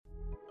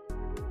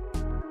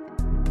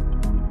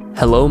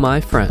Hello, my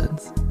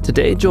friends.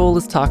 Today, Joel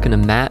is talking to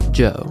Matt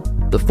Joe,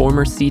 the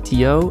former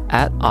CTO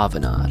at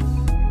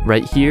Avanade,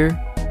 right here,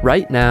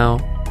 right now,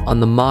 on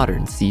the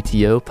Modern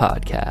CTO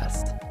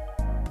Podcast.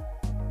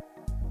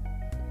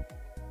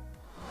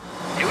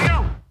 Here we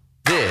go.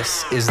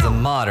 This is the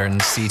Modern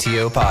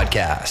CTO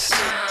Podcast.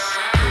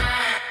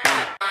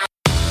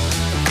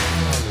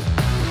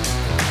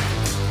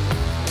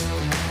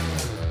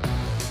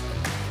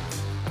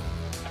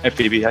 Hi,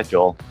 Phoebe. Hi,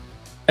 Joel.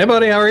 Hey,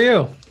 buddy. How are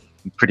you?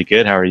 Pretty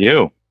good. How are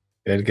you?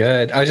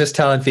 Good. I was just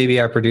telling Phoebe,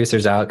 our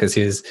producer's out because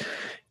he's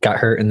got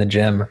hurt in the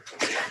gym.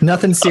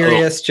 Nothing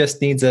serious,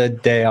 just needs a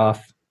day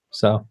off.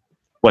 So,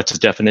 what's the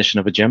definition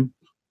of a gym?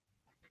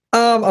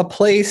 A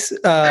place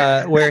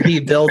where he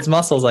builds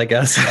muscles, I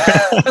guess.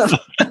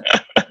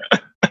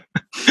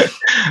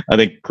 I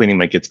think cleaning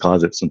my kid's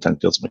closet sometimes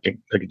feels like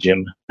a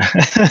gym.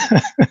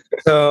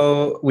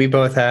 So we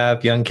both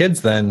have young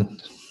kids then.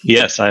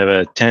 Yes, I have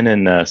a 10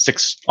 and a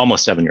 6,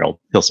 almost 7-year-old.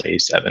 He'll say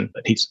he's 7,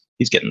 but he's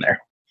getting there.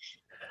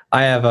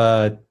 I have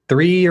a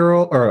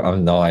 3-year-old,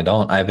 no, I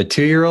don't. I have a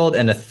 2-year-old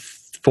and a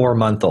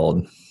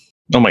 4-month-old.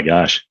 Oh my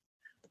gosh.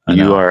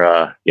 You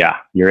are,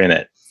 you're in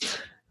it.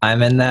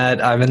 I'm in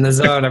the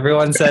zone.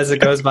 Everyone says it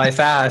goes by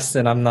fast,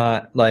 and I'm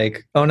not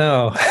like, oh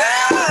no.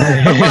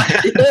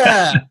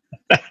 Yeah.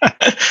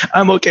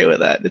 I'm okay with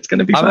that. It's going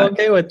to be fun. I'm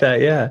okay with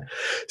that, yeah.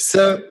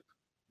 So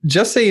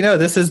just so you know,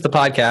 this is the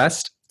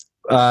podcast.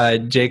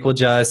 Jake will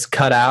just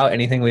cut out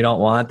anything we don't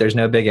want. There's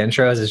no big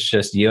intros. It's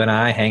just you and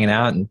I hanging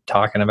out and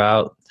talking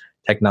about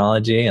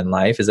technology and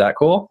life. Is that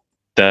cool?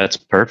 That's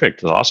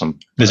perfect. That's awesome.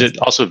 Is it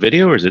also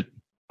video or is it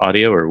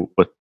audio or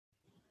what?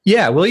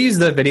 Yeah, we'll use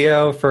the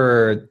video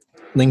for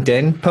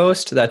LinkedIn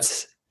post.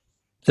 That's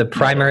the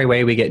primary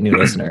way we get new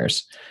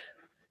listeners.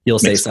 You'll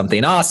say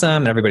something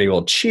awesome and everybody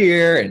will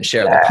cheer and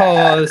share the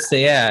post. So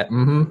yeah,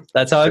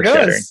 that's how it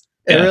goes.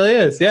 It really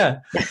is. Yeah.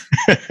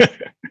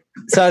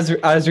 So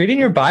I was reading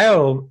your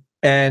bio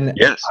and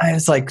I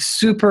was like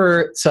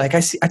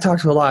I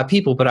talked to a lot of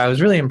people, but I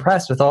was really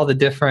impressed with all the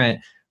different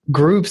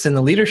groups and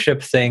the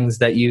leadership things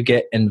that you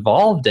get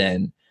involved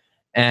in.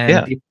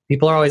 And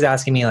people are always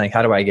asking me like,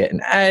 how do I get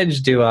an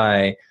edge? Do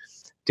I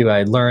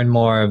learn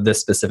more of this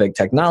specific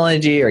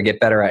technology or get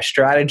better at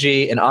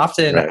strategy? And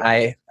often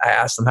I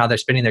ask them how they're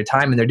spending their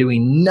time and they're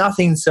doing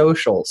nothing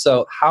social.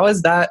 So how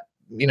has that,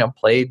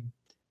 played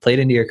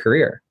into your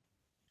career?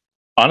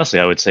 Honestly,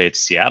 I would say it's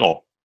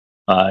Seattle.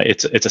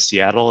 It's a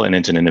Seattle and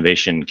it's an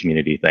innovation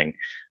community thing.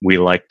 We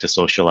like to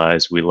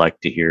socialize. We like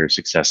to hear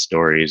success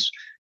stories.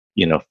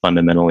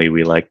 Fundamentally,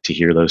 we like to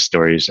hear those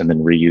stories and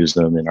then reuse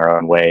them in our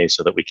own way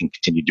so that we can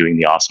continue doing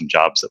the awesome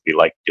jobs that we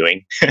like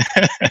doing.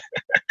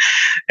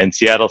 And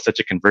Seattle's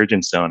such a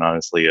convergence zone,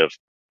 honestly, of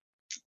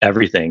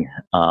everything.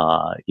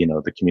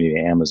 The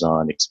community,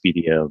 Amazon,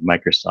 Expedia,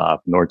 Microsoft,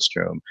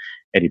 Nordstrom,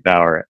 Eddie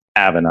Bauer,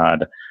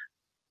 Avanade,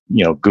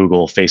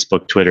 Google,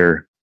 Facebook,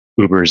 Twitter,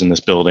 Uber's in this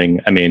building.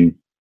 I mean,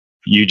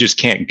 you just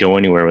can't go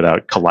anywhere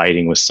without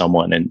colliding with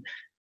someone. And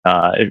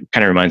it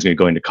kind of reminds me of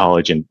going to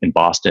college in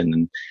Boston.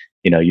 And,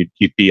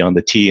 you'd be on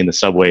the T in the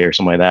subway or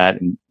something like that.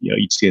 And,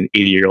 you'd see an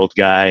 80-year-old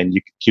guy and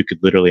you could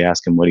literally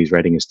ask him what he's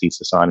writing his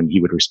thesis on and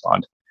he would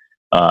respond,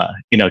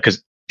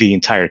 because the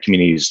entire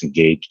community is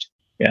engaged.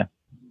 Yeah.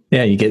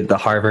 Yeah. You get the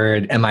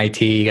Harvard,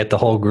 MIT, you get the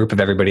whole group of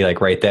everybody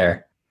like right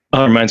there.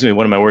 Oh, it reminds me of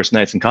one of my worst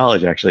nights in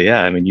college, actually.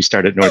 Yeah. I mean, you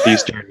start at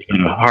Northeastern, you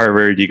go to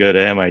Harvard, you go to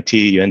MIT,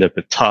 you end up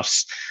at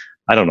Tufts.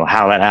 I don't know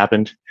how that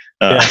happened.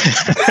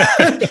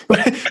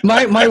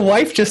 My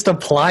wife just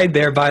applied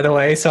there, by the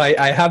way. So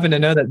I happen to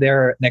know that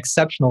they're an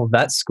exceptional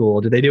vet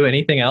school. Do they do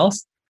anything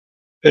else?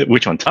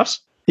 Which one?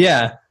 Tufts?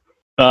 Yeah.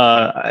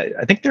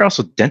 I think they're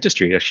also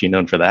dentistry, actually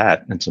known for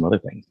that and some other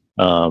things.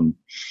 I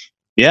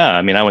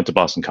mean, I went to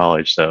Boston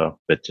College,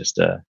 but just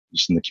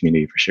in the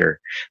community for sure.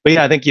 But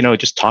yeah, I think,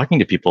 just talking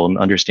to people and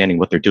understanding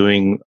what they're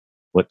doing,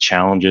 what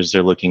challenges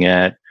they're looking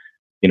at.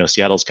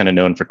 Seattle's kind of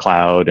known for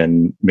cloud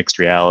and mixed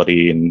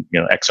reality and,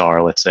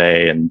 XR, let's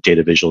say, and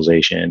data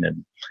visualization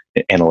and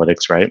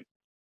analytics, right?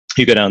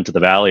 You go down to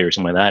the Valley or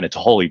something like that, and it's a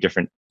wholly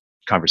different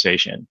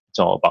conversation. It's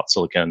all about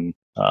silicon,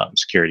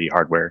 security,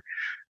 hardware,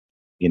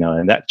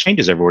 and that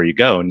changes everywhere you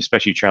go, and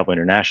especially you travel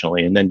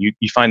internationally. And then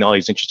you find all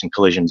these interesting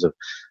collisions of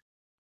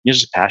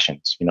just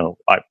passions.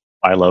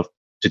 I love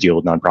to deal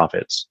with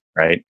nonprofits,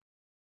 right?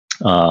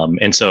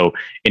 And so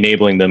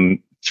enabling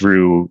them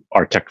through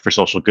our Tech for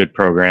Social Good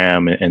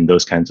program and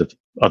those kinds of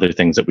other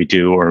things that we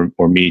do,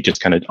 or me just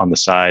kind of on the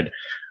side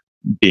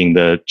being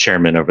the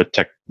chairman of a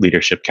tech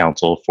leadership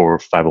council for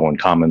 501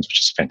 Commons, which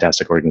is a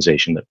fantastic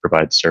organization that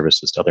provides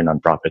services to other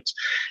nonprofits.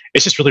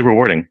 It's just really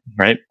rewarding,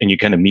 right? And you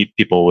kind of meet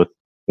people with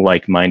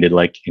like-minded,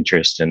 like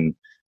interests, and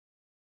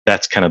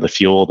that's kind of the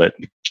fuel that,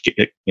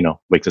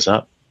 wakes us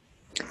up.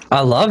 I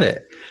love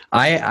it.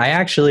 I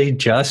actually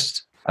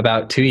just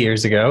about 2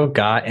 years ago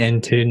got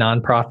into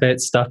nonprofit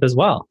stuff as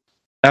well.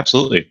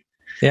 Absolutely.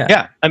 Yeah.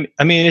 Yeah.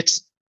 I mean,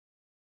 it's,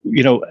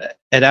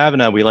 at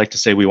Avanade, we like to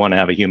say we want to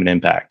have a human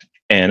impact.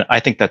 And I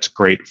think that's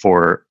great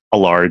for a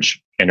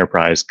large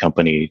enterprise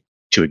company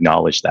to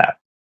acknowledge that.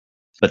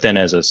 But then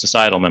as a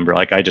societal member,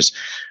 like I just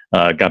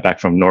got back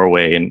from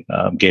Norway and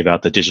gave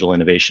out the Digital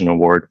Innovation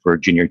Award for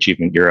Junior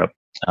Achievement Europe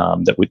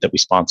that we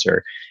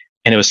sponsor.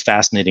 And it was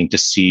fascinating to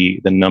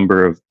see the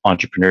number of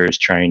entrepreneurs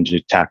trying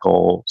to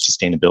tackle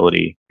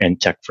sustainability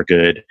and tech for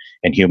good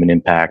and human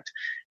impact.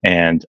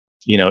 And,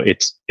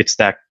 it's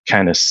that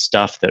kind of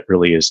stuff that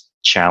really is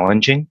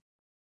challenging.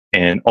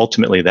 And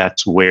ultimately,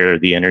 that's where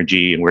the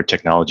energy and where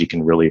technology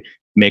can really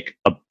make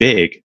a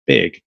big,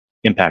 big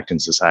impact in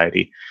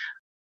society.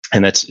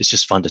 And it's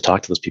just fun to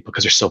talk to those people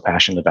because they're so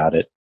passionate about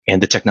it.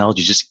 And the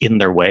technology is just in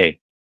their way.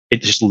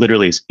 It just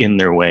literally is in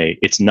their way.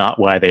 It's not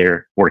why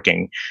they're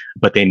working,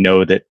 but they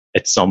know that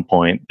at some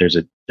point there's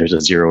a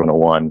 0 and a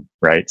 1,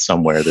 right?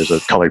 Somewhere there's a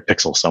colored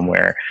pixel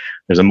somewhere.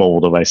 There's a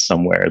mobile device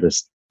somewhere.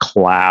 This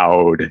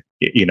cloud,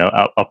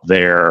 up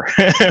there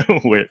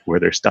where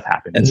their stuff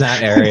happens. In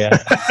that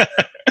area.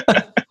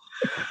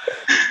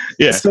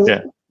 Yeah. So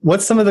yeah.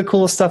 what's some of the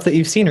cool stuff that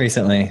you've seen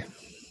recently?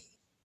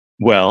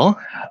 Well,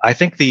 I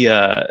think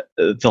the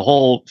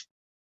whole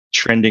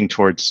trending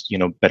towards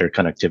better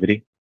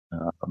connectivity,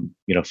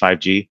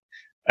 5G,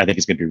 I think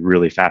is going to be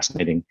really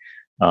fascinating,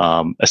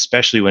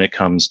 especially when it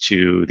comes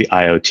to the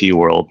IoT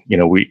world.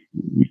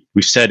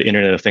 We've said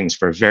Internet of Things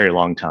for a very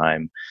long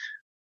time.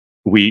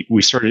 We're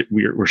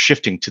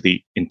shifting to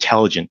the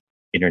intelligent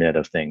Internet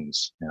of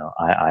Things,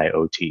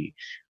 IoT,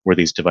 where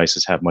these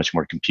devices have much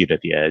more compute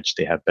at the edge.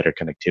 They have better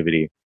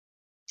connectivity.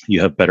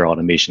 You have better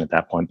automation at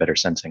that point, better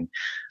sensing.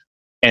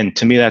 And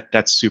to me,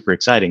 that's super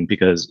exciting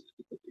because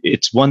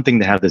it's one thing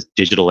to have this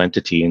digital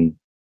entity in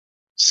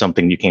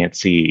something you can't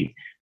see,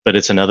 but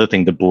it's another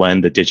thing to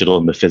blend the digital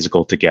and the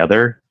physical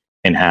together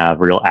and have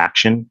real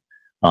action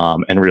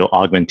and real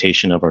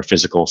augmentation of our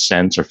physical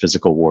sense or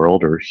physical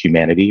world or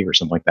humanity or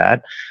something like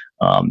that.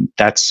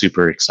 That's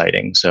super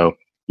exciting. So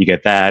you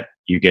get that,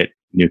 you get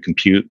new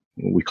compute.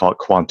 We call it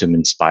quantum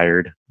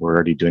inspired. We're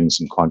already doing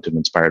some quantum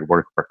inspired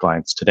work for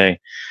clients today.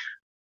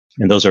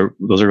 And those are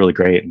really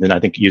great. And then I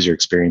think user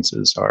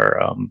experiences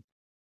are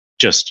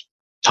just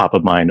top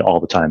of mind all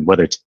the time,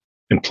 whether it's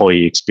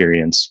employee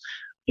experience,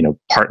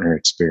 partner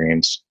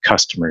experience,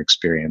 customer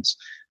experience.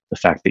 The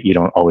fact that you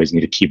don't always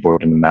need a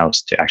keyboard and a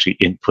mouse to actually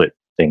input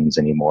things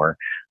anymore.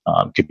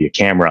 It could be a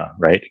camera,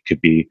 right? It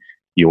could be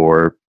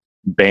your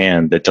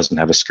band that doesn't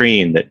have a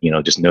screen that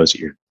just knows that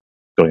you're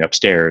going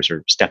upstairs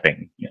or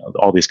stepping.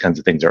 All these kinds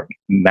of things are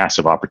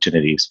massive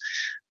opportunities,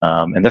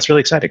 and that's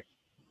really exciting.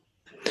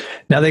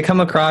 Now they come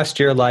across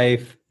your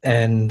life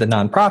and the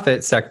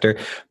nonprofit sector,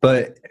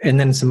 and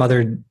then some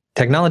other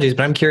technologies.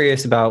 But I'm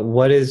curious about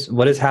what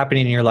is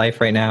happening in your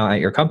life right now at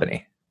your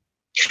company.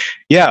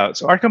 Yeah,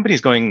 so our company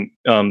is going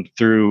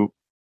through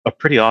a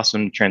pretty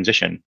awesome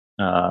transition.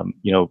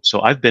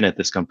 So I've been at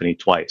this company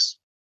twice,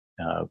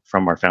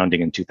 from our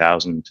founding in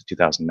 2000 to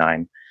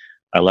 2009.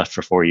 I left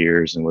for 4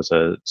 years and was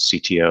a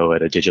CTO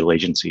at a digital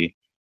agency,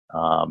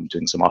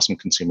 doing some awesome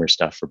consumer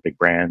stuff for big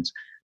brands.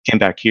 Came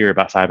back here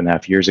about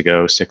 5.5 years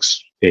ago,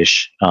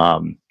 6-ish.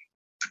 And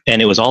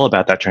it was all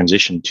about that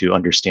transition to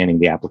understanding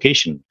the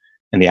application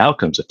and the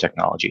outcomes of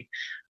technology.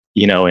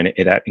 And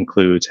that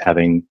includes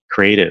having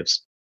creatives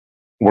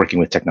working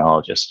with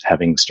technologists,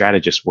 having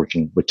strategists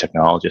working with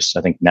technologists.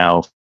 I think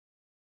now,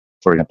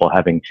 for example,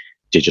 having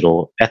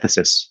digital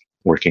ethicists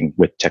working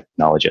with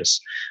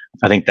technologists.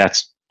 I think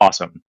that's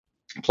awesome.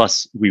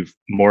 Plus, we've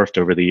morphed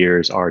over the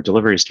years our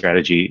delivery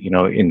strategy,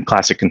 in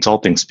classic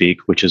consulting speak,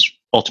 which is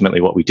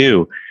ultimately what we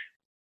do.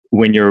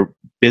 When you're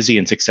busy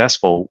and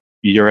successful,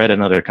 you're at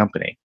another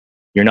company.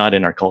 You're not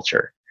in our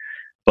culture.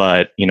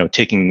 But,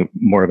 taking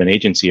more of an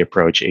agency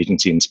approach,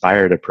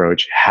 agency-inspired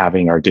approach,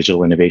 having our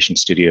digital innovation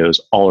studios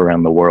all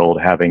around the world,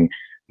 having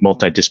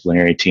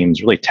multidisciplinary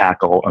teams really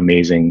tackle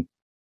amazing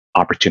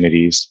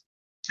opportunities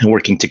and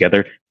working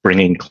together,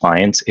 bringing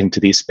clients into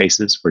these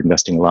spaces. We're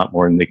investing a lot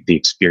more in the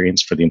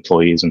experience for the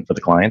employees and for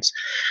the clients.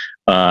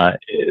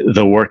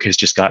 The work has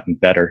just gotten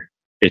better.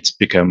 It's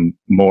become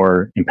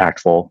more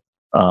impactful.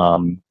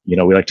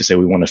 We like to say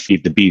we want to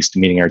feed the beast,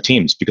 meaning our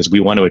teams, because we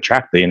want to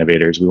attract the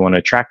innovators. We want to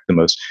attract the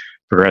most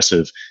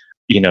progressive,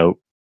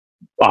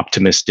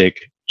 optimistic,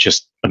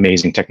 just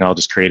amazing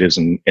technologists,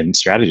 creatives, and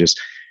strategists.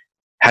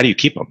 How do you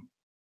keep them?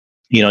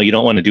 You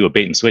don't want to do a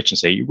bait and switch and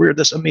say, we're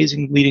this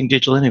amazing leading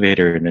digital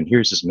innovator, and then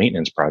here's this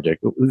maintenance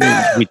project.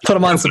 We put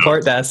them on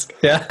support desk.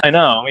 Yeah, I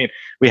know.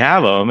 We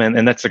have them.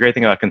 And that's the great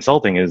thing about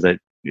consulting is that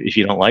if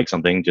you don't like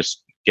something,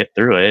 just get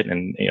through it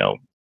and,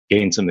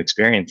 gain some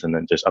experience and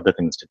then just other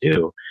things to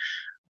do.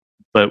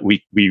 But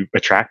we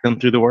attract them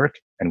through the work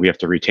and we have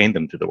to retain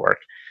them through the work.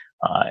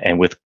 And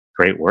with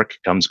great work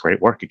comes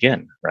great work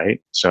again,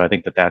 right? So I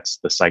think that's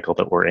the cycle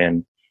that we're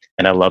in.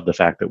 And I love the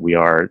fact that we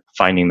are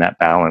finding that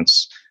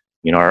balance.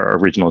 Our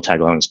original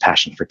tagline was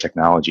passion for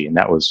technology. And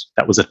that was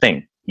a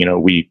thing.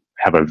 We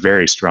have a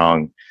very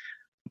strong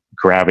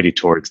gravity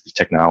towards the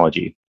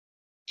technology,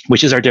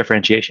 which is our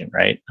differentiation,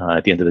 right?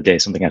 At the end of the day,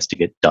 something has to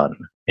get done.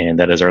 And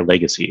that is our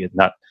legacy.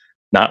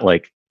 Not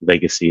like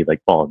legacy,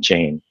 like ball and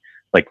chain,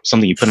 like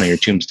something you put on your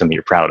tombstone that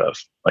you're proud of,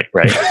 like,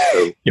 right?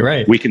 So you're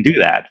right. We can do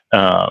that.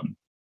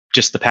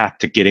 Just the path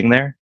to getting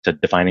there to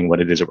defining what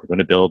it is that we're going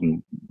to build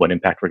and what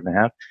impact we're going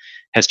to have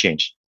has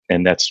changed.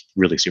 And that's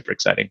really super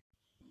exciting.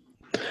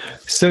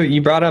 So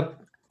you brought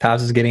up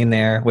Pavs is getting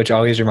there, which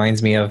always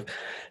reminds me of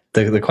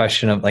the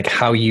question of like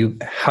how you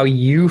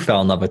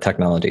fell in love with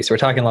technology. So we're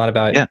talking a lot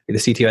about the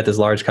CTO at this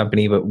large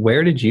company, but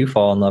where did you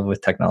fall in love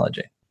with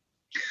technology?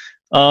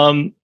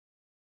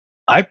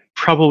 I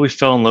probably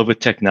fell in love with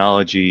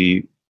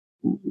technology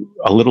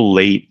a little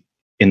late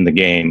in the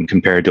game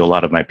compared to a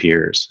lot of my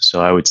peers.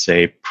 So I would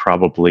say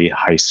probably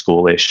high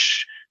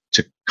school-ish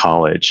to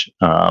college.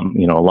 A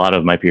lot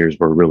of my peers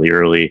were really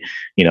early,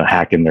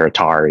 hacking their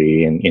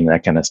Atari and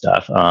that kind of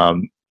stuff.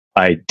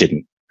 I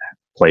didn't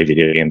play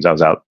video games. I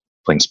was out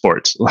playing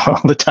sports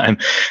all the time.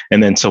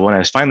 And then so when I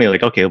was finally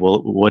like, okay,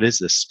 well, what is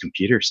this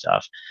computer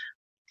stuff?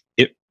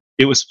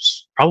 It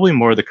was probably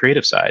more the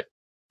creative side.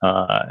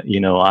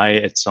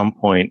 I at some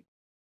point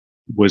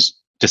was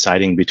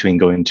deciding between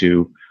going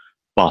to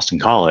Boston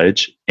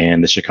College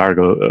and the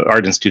Chicago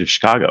Art Institute of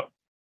Chicago.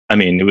 I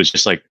mean, it was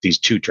just like these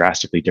two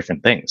drastically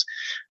different things.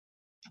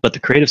 But the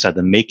creative side,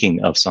 the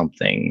making of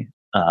something,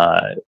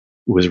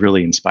 was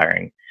really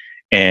inspiring.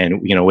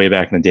 And way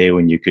back in the day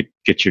when you could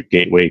get your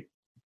Gateway,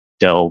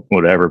 Dell,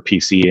 whatever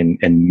PC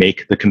and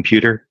make the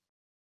computer,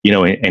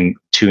 and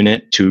tune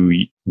it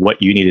to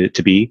what you needed it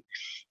to be.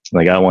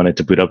 Like I wanted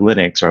to boot up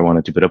Linux, or I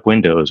wanted to boot up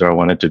Windows, or I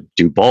wanted to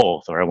do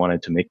both, or I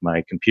wanted to make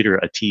my computer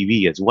a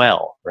TV as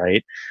well,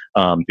 right?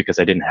 Because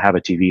I didn't have a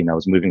TV and I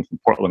was moving from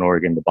Portland,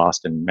 Oregon to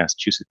Boston,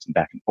 Massachusetts, and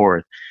back and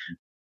forth.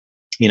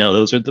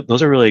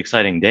 Those are really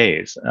exciting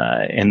days.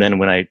 And then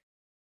when I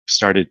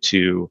started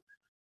to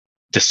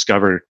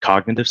discover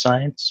cognitive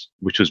science,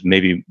 which was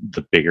maybe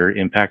the bigger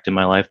impact in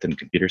my life than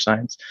computer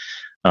science,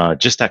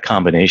 just that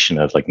combination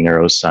of like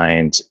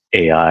neuroscience,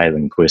 AI,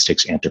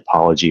 linguistics,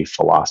 anthropology,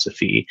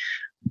 philosophy,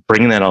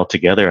 bringing that all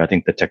together, I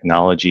think the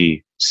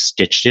technology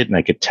stitched it, and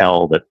I could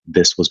tell that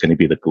this was going to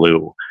be the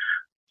glue.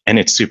 And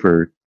it's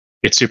super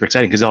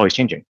exciting because it's always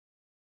changing.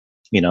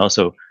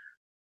 So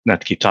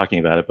not to keep talking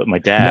about it, but my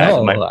dad,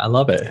 I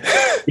love it.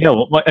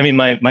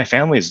 My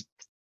family's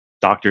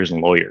doctors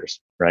and lawyers,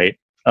 right?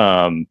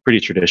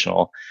 Pretty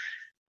traditional.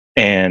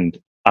 And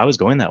I was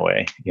going that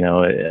way.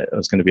 I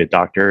was going to be a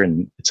doctor,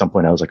 and at some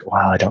point I was like,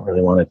 wow, I don't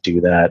really want to do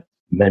that.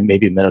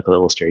 Maybe medical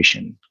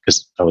illustration,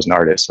 because I was an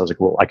artist. I was like,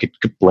 well, I could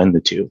blend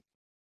the two.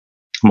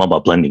 I'm all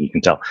about blending, you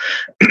can tell.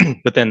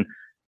 But then,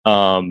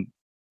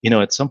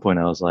 at some point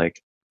I was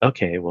like,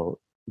 okay, well,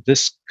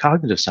 this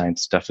cognitive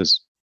science stuff is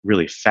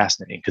really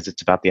fascinating because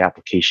it's about the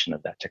application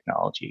of that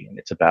technology, and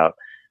it's about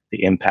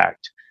the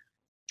impact.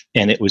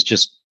 And it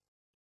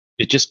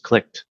just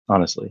clicked,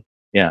 honestly.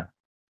 Yeah.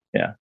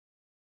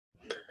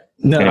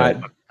 No,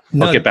 anyway,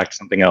 I'll get back to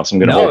something else. I'm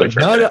going to hold it for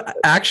a minute. No,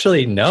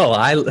 actually, no.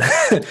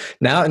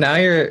 Now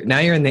you're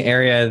in the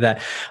area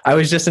that I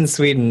was just in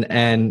Sweden,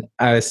 and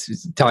I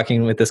was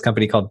talking with this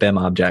company called BIM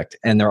Object,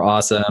 and they're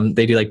awesome.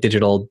 They do like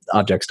digital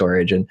object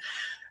storage, and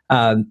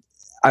I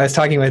was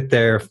talking with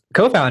their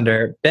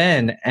co-founder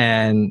Ben,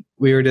 and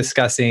we were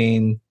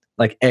discussing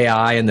like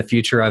AI and the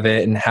future of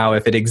it, and how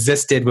if it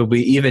existed, would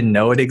we even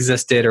know it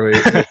existed, or would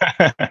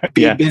it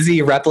be busy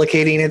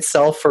replicating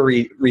itself for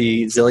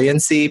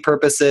resiliency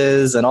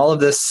purposes and all of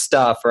this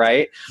stuff,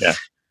 right? Yeah.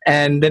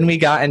 And then we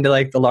got into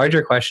like the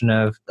larger question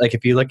of like,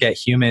 if you look at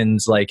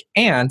humans like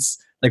ants,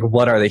 like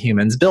what are the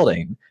humans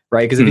building,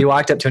 right? Because if you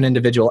walked up to an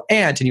individual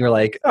ant and you were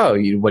like, oh,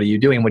 what are you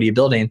doing? What are you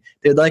building?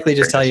 They'd likely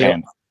just tell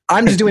you,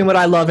 I'm just doing what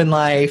I love in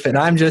life, and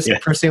I'm just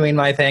pursuing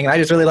my thing. And I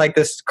just really like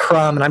this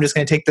crumb, and I'm just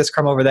going to take this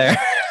crumb over there.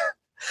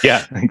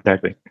 Yeah,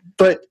 exactly.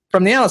 But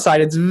from the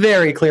outside, it's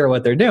very clear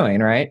what they're doing,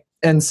 right?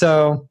 And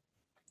so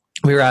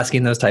we were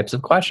asking those types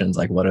of questions,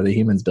 like what are the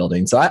humans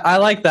building? So I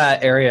like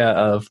that area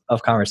of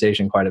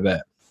conversation quite a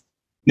bit.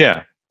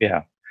 Yeah.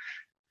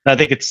 I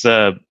think it's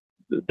the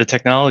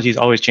technology is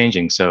always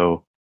changing.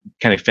 So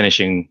kind of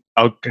finishing,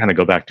 I'll kind of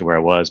go back to where I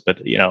was, but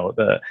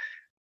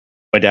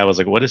my dad was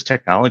like, what is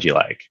technology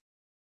like?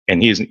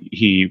 And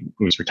he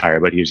was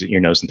retired, but he was an ear,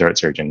 nose, and throat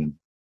surgeon.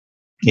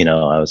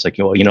 I was like,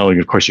 well,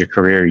 of course, your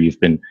career, you've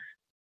been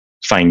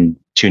fine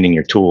tuning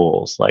your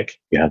tools. Like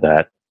you have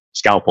that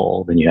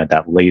scalpel, then you had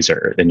that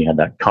laser, then you had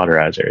that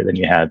cauterizer, then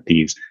you had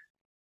these,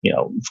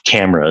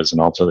 cameras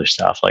and all this other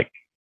stuff. Like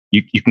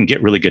you can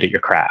get really good at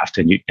your craft,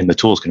 and the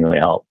tools can really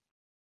help.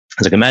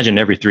 I was like, imagine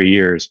every 3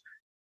 years,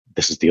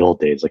 this is the old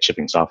days, like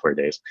shipping software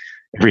days.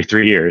 Every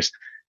 3 years,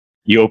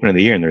 you open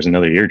the ear and there's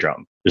another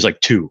eardrum. There's like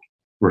 2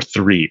 or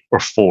 3 or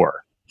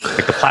 4.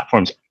 Like the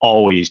platform's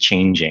always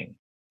changing.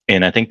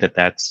 And I think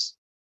that's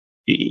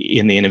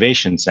in the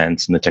innovation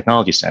sense, in the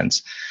technology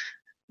sense,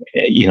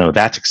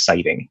 that's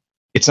exciting.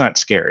 It's not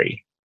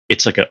scary.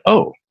 It's like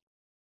oh,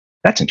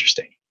 that's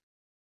interesting.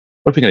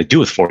 What are we going to do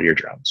with 4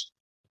 eardrums?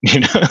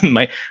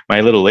 My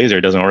little laser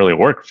doesn't really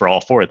work for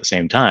all 4 at the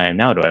same time.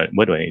 Now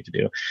what do I need to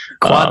do?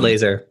 Quad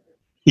laser.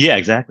 Yeah,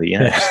 exactly.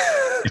 Yeah.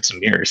 Get some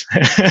mirrors.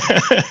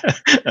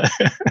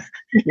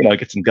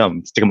 Get some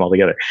gum, stick them all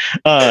together.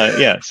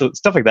 So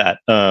stuff like that.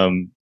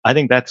 I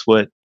think that's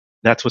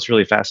what's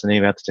really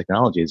fascinating about the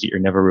technology is that you're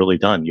never really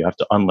done. You have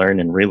to unlearn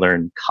and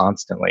relearn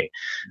constantly.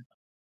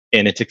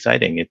 and it's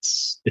exciting.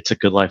 It's a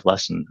good life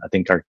lesson. I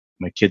think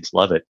my kids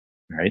love it,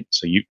 right?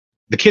 So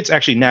the kids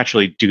actually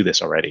naturally do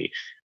this already.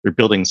 They're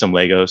building some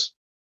Legos.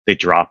 They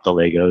drop the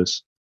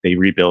Legos. They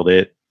rebuild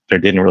it. They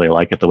didn't really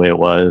like it the way it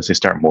was. They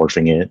start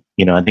morphing it.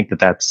 I think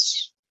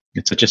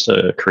just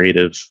a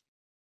creative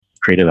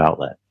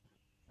outlet.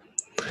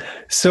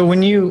 So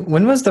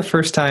when was the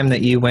first time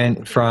that you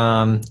went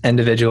from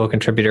individual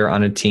contributor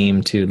on a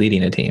team to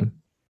leading a team?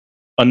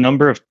 A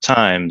number of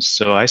times.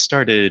 So I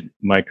started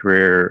my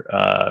career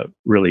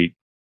really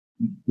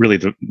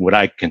what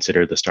I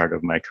consider the start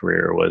of my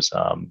career was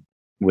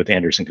with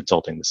Andersen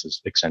Consulting. This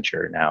is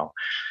Accenture now,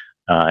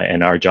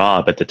 and our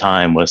job at the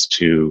time was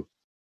to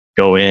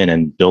go in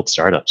and build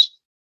startups.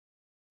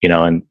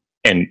 And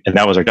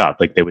that was our job.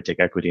 Like, they would take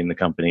equity in the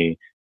company.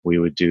 We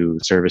would do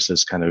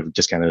services kind of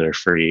discounted or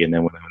free, and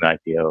then when an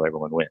IPO,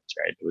 everyone wins,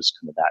 right? It was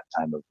kind of that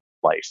time of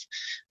life.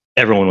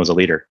 Everyone was a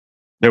leader.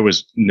 There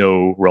was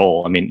no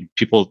role. I mean,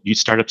 people use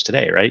startups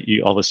today, right?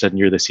 All of a sudden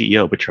you're the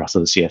CEO, but you're also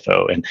the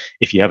CFO. And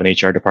if you have an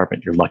HR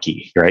department, you're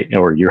lucky, right?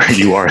 Or you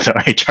are the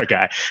HR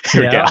guy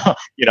or gal.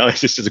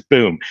 It's just a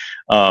boom.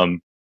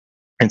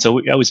 And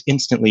so I was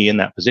instantly in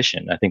that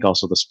position. I think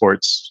also the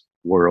sports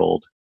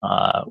world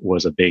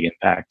was a big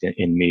impact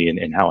in me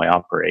and how I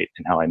operate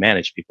and how I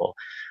manage people.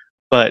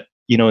 But,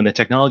 in the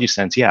technology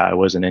sense, I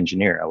was an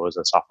engineer. I was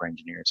a software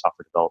engineer,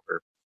 software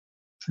developer.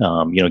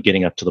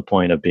 Getting up to the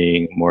point of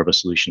being more of a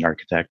solution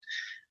architect,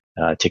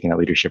 taking that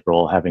leadership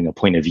role, having a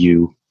point of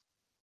view,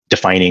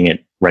 defining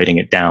it, writing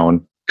it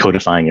down,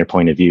 codifying your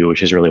point of view,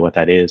 which is really what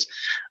that is,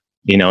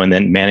 and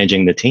then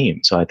managing the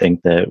team. So I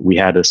think that we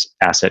had this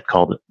asset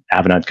called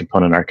Avanade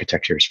Component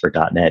Architectures for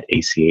 .NET,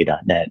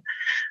 ACA.NET,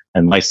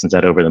 and licensed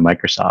that over to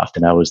Microsoft.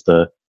 And I was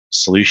the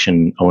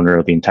solution owner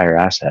of the entire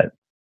asset.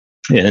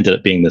 It ended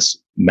up being this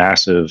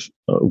massive,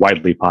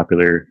 widely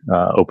popular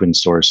open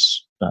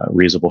source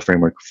reusable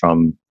framework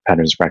from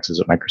Patterns and Practices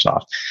at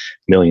Microsoft.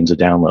 Millions of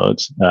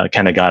downloads.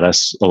 Kind of got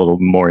us a little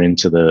more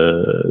into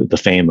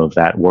the fame of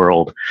that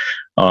world.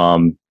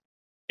 And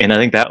I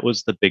think that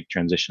was the big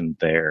transition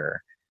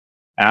there.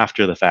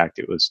 After the fact,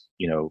 it was,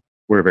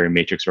 we're a very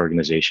matrix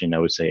organization. I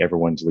would say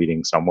everyone's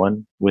leading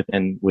someone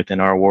within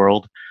our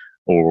world,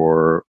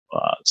 or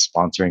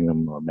sponsoring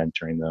them or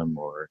mentoring them,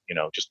 or,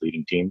 just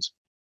leading teams.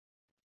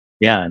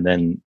 Yeah. And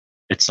then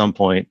at some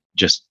point,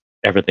 just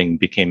everything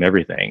became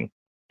everything.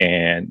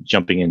 And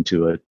jumping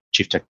into a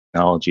chief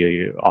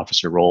technology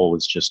officer role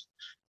was just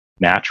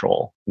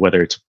natural,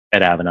 whether it's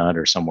at Avanade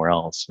or somewhere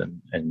else.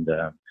 And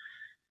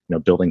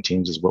building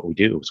teams is what we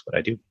do. It's what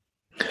I do.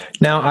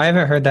 Now, I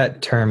haven't heard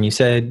that term. You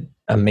said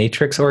a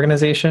matrix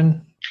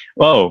organization?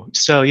 Oh,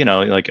 so, you're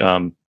like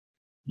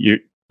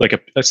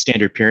a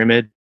standard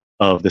pyramid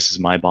of, this is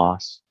my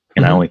boss,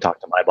 and I only talk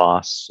to my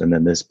boss, and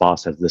then this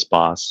boss has this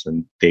boss,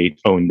 and they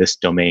own this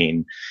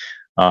domain.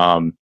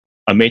 A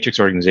matrix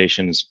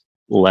organization is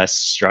less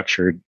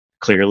structured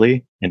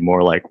clearly and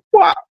more like,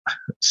 wow.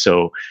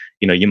 So,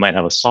 you might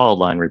have a solid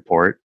line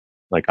report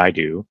like I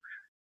do.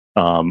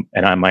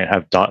 And I might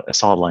have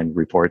solid line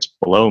reports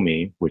below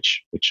me,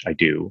 which I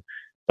do,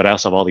 but I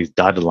also have all these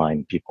dotted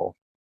line people,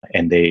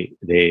 and they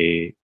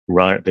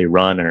run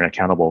and are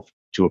accountable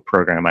to a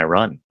program I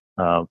run.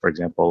 For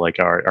example, like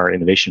our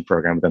innovation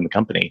program within the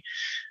company,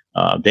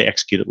 they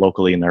execute it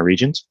locally in their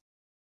regions,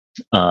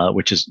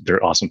 which is,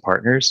 they're awesome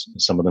partners.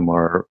 Some of them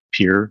are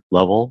peer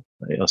level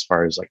as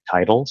far as like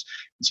titles,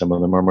 and some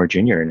of them are more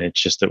junior. And it's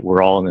just that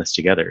we're all in this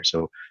together.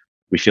 So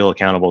we feel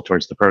accountable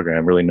towards the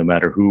program, really, no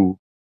matter who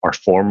our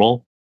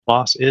formal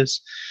boss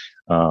is,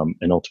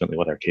 and ultimately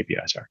what our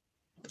KPIs are.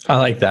 I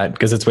like that,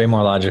 because it's way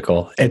more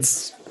logical.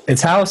 It's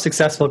how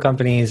successful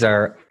companies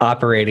are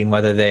operating,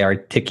 whether they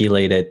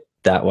articulate it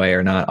that way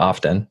or not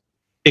often.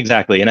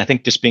 Exactly. And I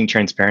think just being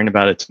transparent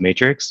about its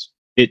matrix,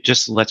 it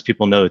just lets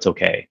people know it's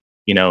okay,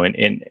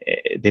 and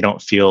they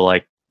don't feel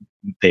like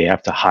they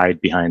have to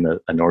hide behind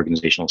an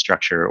organizational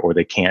structure, or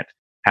they can't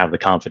have the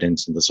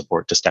confidence and the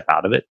support to step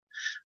out of it.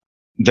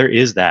 There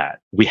is that.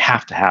 We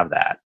have to have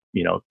that,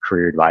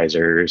 career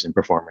advisors and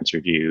performance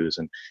reviews,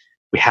 and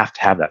we have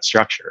to have that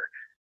structure.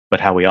 But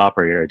how we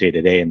operate our day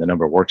to day and the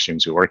number of work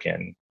streams we work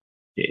in,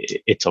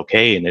 it's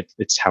okay, and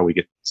it's how we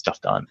get stuff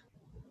done.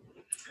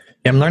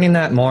 Yeah, I'm learning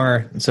that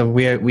more. So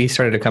we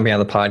started a company on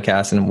the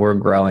podcast, and we're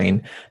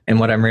growing. And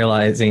what I'm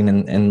realizing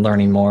and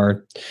learning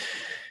more,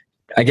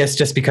 I guess,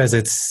 just because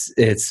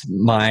it's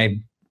my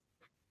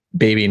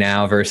baby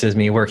now versus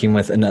me working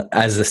with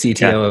as the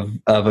CTO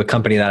of a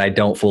company that I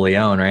don't fully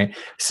own, right?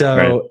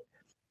 So,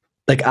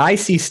 like, I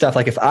see stuff,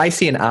 like if I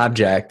see an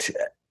object,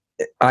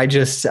 I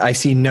just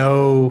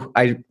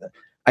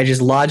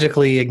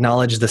logically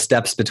acknowledge the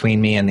steps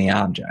between me and the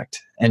object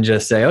and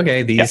just say,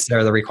 okay, these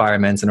are the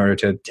requirements in order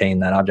to obtain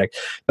that object.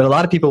 But a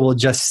lot of people will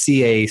just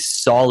see a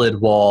solid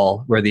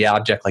wall where the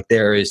object, like,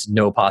 there is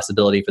no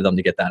possibility for them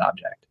to get that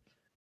object.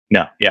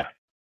 No. Yeah.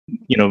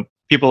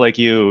 People like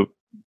you,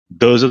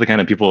 those are the kind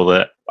of people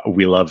that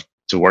we love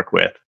to work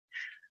with,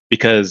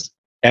 because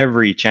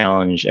every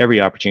challenge,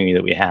 every opportunity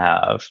that we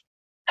have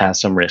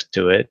has some risk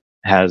to it.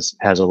 has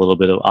a little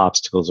bit of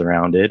obstacles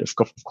around it. Of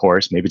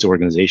course, maybe it's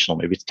organizational,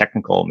 maybe it's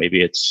technical,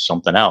 maybe it's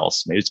something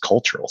else, maybe it's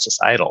cultural,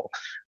 societal.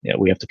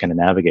 We have to kind of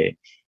navigate.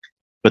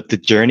 But the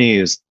journey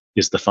is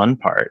the fun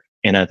part,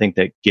 and I think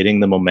that getting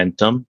the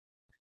momentum,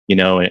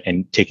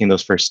 and taking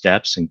those first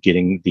steps and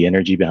getting the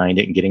energy behind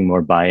it and getting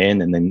more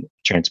buy-in, and then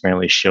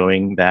transparently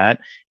showing that,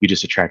 you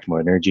just attract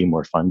more energy,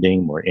 more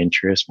funding, more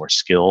interest, more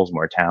skills,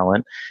 more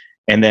talent.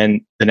 And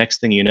then the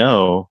next thing you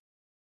know,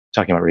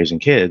 talking about raising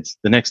kids,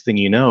 the next thing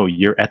you know,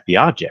 you're at the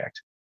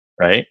object,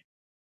 right?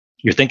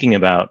 You're thinking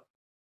about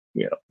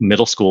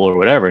middle school or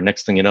whatever.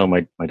 Next thing you know,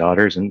 my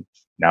daughter's, and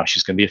now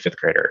she's going to be a fifth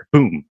grader.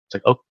 Boom. It's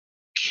like,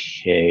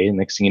 okay.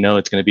 Next thing you know,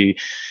 it's going to be,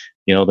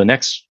 the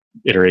next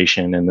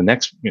iteration and the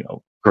next,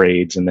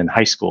 grades, and then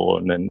high school,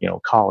 and then,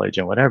 college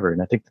and whatever.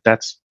 And I think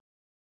that's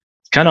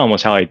kind of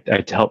almost how I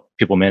help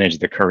people manage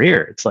their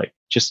career. It's like,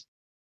 just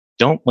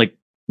don't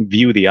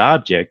view the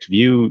object,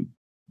 view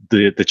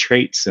the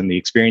traits and the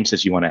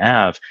experiences you want to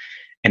have,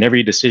 and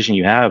every decision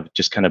you have,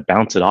 just kind of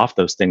bounce it off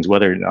those things,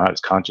 whether or not it's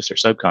conscious or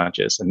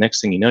subconscious. And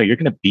next thing you know, you're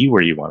going to be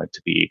where you want it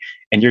to be,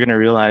 and you're going to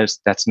realize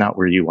that's not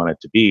where you want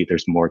it to be.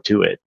 There's more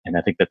to it. And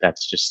I think that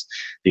that's just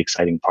the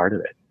exciting part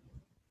of it.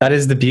 That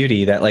is the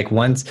beauty, that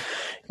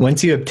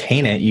once you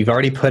obtain it, you've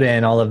already put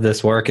in all of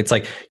this work. It's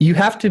like you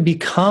have to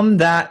become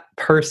that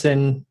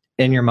person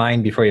in your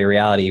mind before your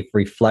reality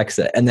reflects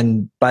it. And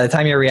then by the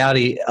time your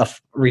reality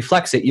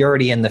reflects it, you're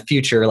already in the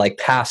future,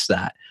 past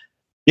that.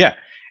 Yeah,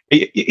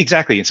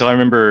 exactly. And so I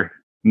remember,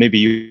 maybe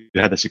you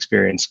had this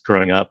experience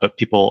growing up, but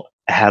people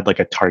had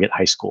a target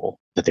high school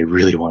that they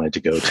really wanted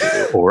to go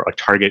to, or a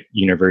target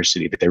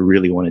university that they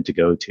really wanted to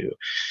go to.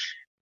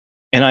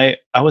 And I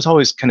was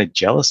always kind of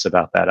jealous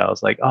about that. I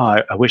was like,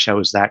 I wish I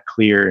was that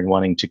clear in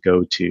wanting to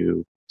go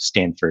to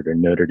Stanford or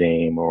Notre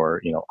Dame, or,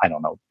 I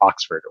don't know,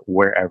 Oxford or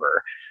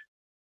wherever.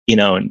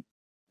 And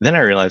then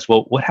I realized,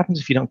 well, what happens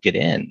if you don't get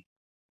in?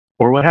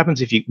 Or what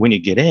happens when you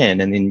get in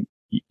and then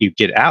you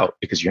get out,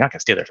 because you're not going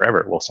to stay there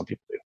forever? Well, some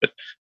people do, but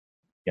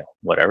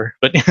whatever.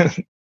 But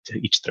to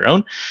each their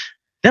own.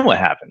 Then what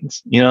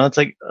happens? It's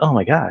like, oh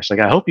my gosh,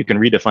 I hope you can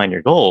redefine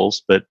your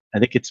goals, but I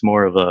think it's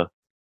more of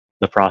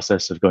the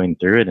process of going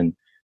through it. And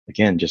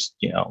again, just,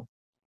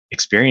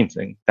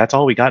 experiencing. That's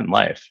all we got in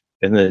life.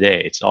 At the end of the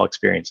day, it's all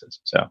experiences.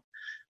 So,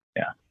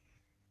 yeah.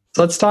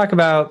 So let's talk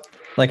about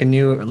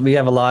we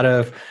have a lot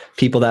of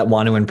people that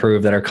want to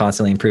improve, that are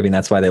constantly improving.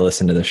 That's why they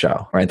listen to the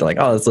show, right? They're like,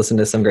 let's listen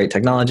to some great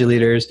technology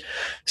leaders.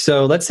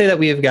 So let's say that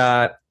we have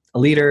got a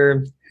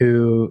leader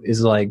who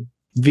is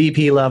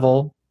VP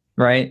level,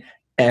 right?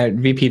 At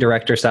VP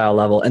director style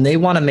level. And they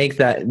want to make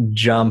that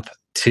jump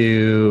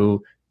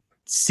to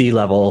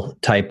C-level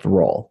type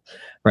role,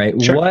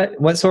 right? Sure.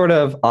 What sort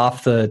of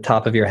off the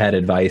top of your head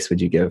advice would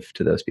you give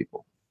to those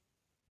people?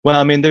 Well,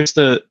 I mean, there's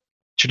the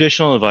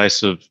traditional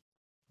advice of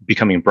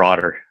becoming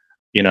broader.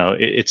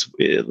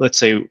 Let's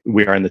say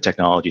we are in the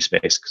technology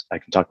space. I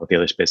can talk about the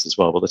other space as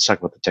well, but let's talk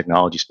about the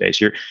technology space.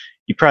 You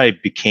probably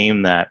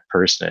became that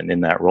person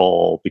in that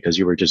role because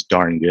you were just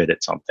darn good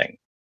at something,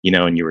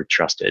 and you were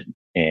trusted,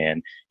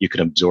 and you can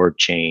absorb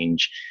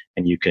change,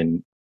 and you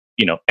can,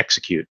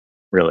 execute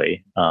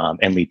really,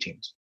 and lead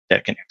teams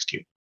that can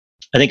execute.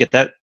 I think at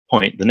that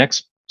point, the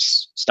next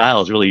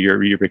style is really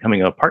you're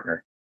becoming a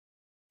partner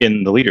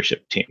in the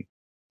leadership team,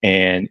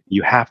 and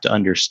you have to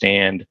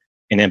understand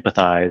and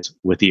empathize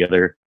with the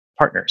other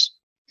partners.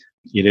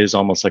 It is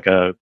almost like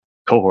a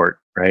cohort,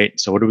 right?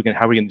 So how are we going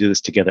to do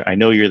this together? I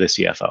know you're the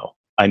CFO.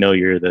 I know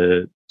you're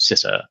the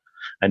CISA.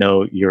 I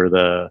know you're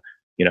the,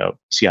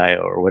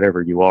 CIO or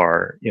whatever you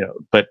are,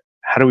 but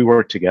how do we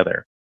work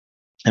together?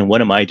 And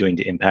what am I doing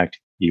to impact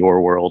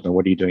your world? And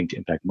what are you doing to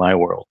impact my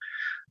world?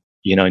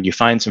 And you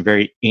find some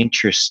very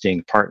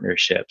interesting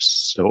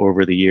partnerships. So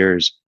over the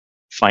years,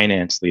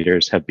 finance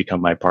leaders have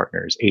become my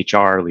partners.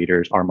 HR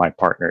leaders are my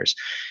partners.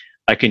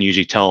 I can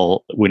usually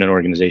tell when an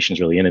organization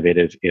is really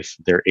innovative if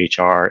their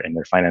HR and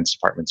their finance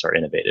departments are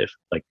innovative,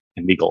 like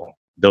in legal.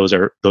 Those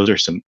are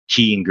some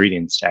key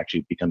ingredients to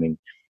actually becoming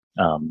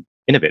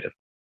innovative.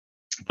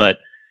 But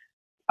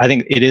I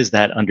think it is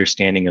that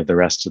understanding of the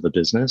rest of the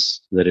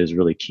business that is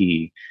really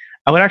key.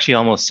 I would actually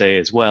almost say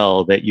as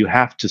well that you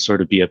have to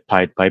sort of be a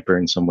Pied Piper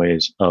in some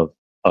ways of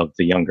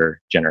the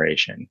younger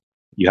generation.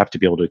 You have to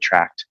be able to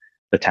attract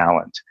the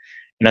talent.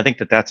 And I think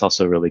that that's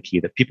also really key,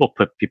 that people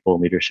put people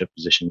in leadership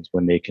positions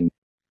when they can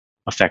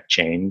affect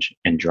change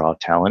and draw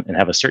talent and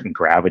have a certain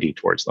gravity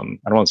towards them.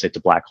 I don't want to say it's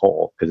a black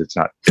hole because it's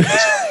not,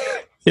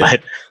 yeah.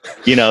 But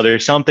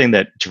there's something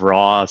that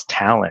draws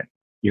talent.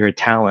 You're a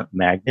talent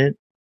magnet,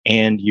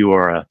 and you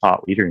are a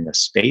thought leader in the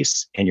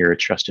space, and you're a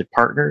trusted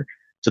partner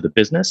to the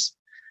business.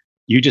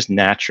 You just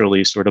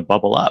naturally sort of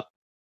bubble up.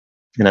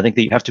 And I think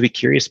that you have to be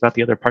curious about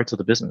the other parts of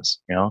the business.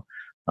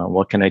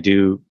 What can I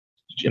do?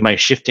 Am I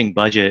shifting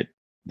budget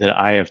that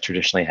I have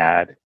traditionally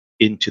had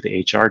into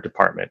the HR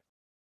department?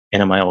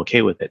 And am I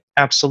okay with it?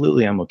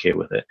 Absolutely, I'm okay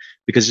with it,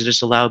 because it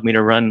just allowed me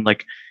to run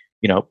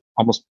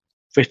almost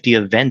 50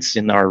 events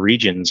in our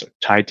regions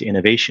tied to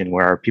innovation,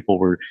 where our people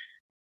were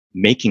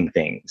making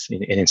things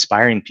and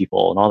inspiring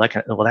people and all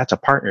that well, that's a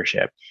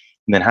partnership.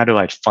 And then how do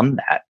I fund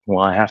that?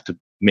 Well, I have to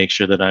make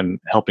sure that I'm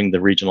helping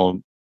the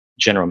regional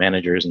general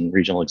managers and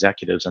regional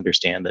executives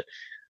understand that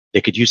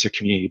they could use their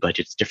community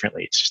budgets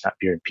differently. It's just not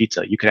beer and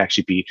pizza. You could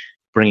actually be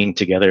bringing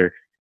together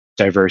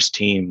diverse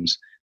teams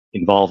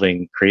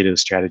involving creative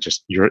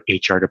strategists, your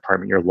HR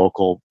department, your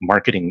local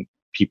marketing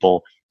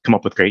people, come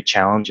up with great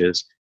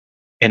challenges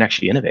and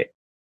actually innovate.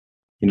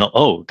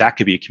 Oh, that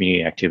could be a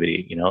community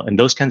activity, and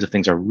those kinds of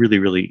things are really,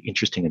 really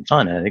interesting and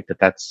fun. And I think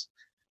that's,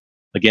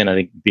 again, I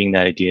think being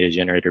that idea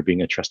generator,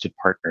 being a trusted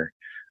partner,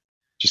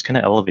 just kind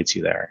of elevates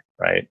you there,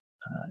 right?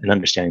 And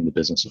understanding the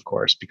business, of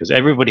course, because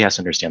everybody has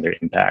to understand their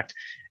impact.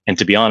 And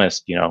to be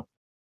honest,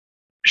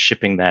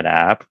 shipping that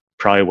app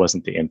probably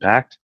wasn't the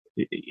impact.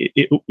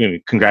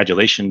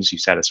 Congratulations, you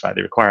satisfy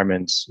the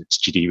requirements. It's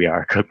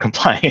GDPR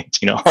compliant,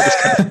 all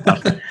this kind of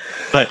stuff.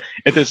 But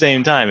at the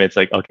same time, it's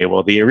like, okay,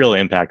 well, the real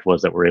impact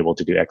was that we're able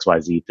to do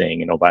XYZ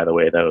thing. And by the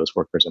way, those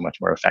workers are much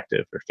more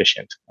effective or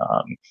efficient.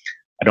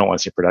 I don't want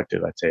to say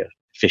productive, I'd say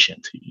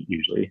efficient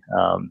usually,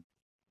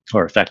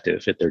 or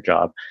effective at their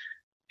job.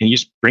 And you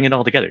just bring it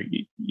all together.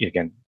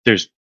 Again,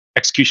 there's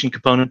execution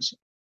components,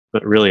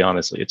 but really,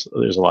 honestly,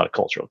 there's a lot of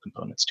cultural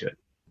components to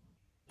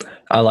it.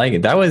 I like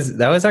it. That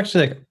was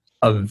actually like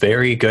a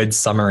very good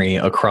summary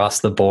across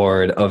the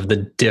board of the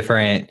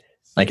different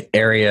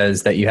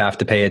areas that you have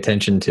to pay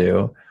attention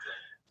to.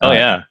 Oh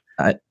yeah.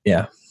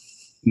 Yeah.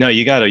 No,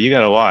 you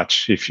gotta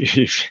watch if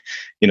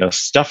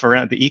stuff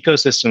around the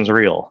ecosystem's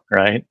real,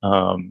 right?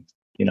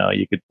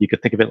 You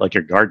could think of it like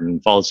your garden.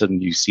 If all of a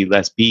sudden you see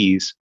less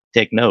bees,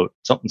 take note,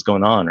 something's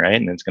going on, right?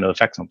 And it's going to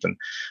affect something.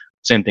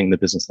 Same thing in the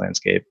business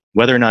landscape,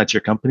 whether or not it's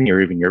your company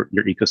or even your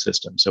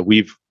ecosystem. So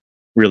we've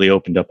really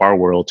opened up our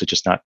world to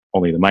just not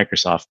only the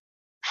Microsoft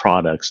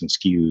products and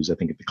SKUs. I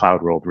think the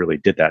cloud world really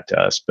did that to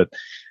us, but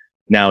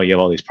now you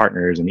have all these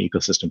partners and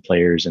ecosystem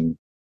players and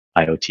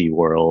IoT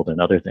world and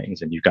other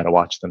things, and you've got to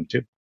watch them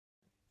too.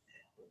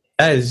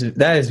 That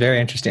is very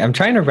interesting.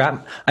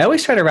 I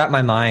always try to wrap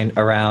my mind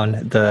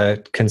around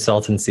the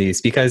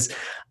consultancies because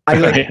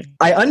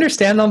I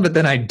understand them, but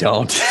then I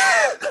don't.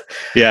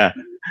 Yeah.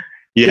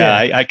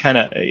 I kind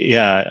of,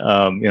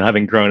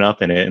 having grown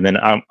up in it, and then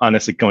I'm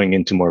honestly going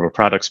into more of a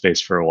product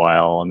space for a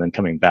while, and then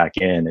coming back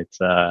in,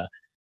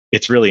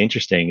 it's really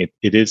interesting.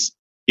 It is,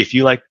 if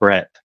you like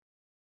Brett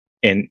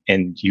and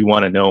you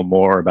want to know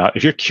more about,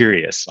 if you're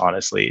curious,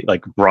 honestly,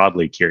 like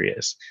broadly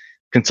curious,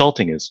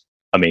 consulting is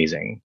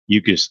amazing.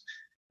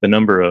 The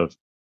number of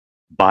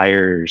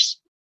buyers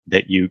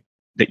that you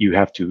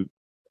have to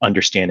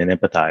understand and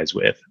empathize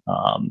with,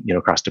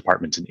 across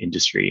departments and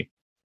industry,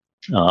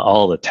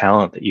 all the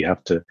talent that you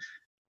have to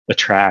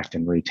attract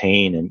and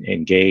retain and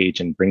engage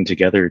and bring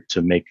together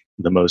to make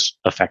the most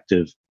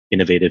effective,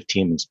 innovative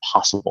teams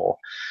possible,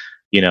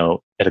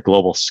 at a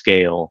global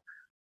scale.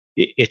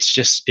 It's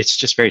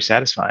just very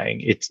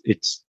satisfying.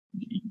 It's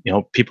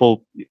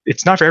people,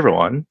 it's not for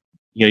everyone.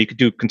 You could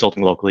do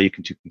consulting locally, you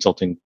can do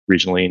consulting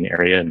regionally in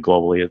area and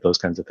globally, those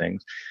kinds of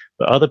things.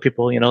 But other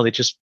people,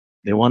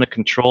 they want to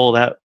control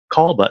that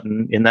call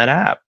button in that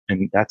app,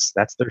 and that's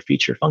their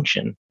feature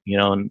function,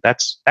 and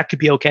that could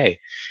be okay.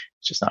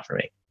 It's just not for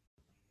me.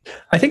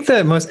 I think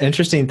the most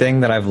interesting thing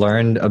that I've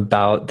learned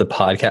about the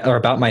podcast, or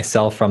about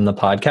myself from the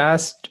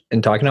podcast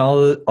and talking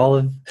to all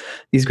of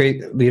these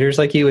great leaders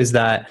like you, is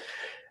that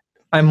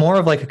I'm more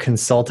of like a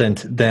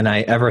consultant than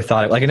I ever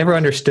thought. I never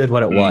understood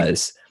what it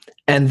was.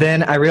 And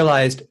then I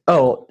realized,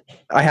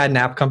 I had an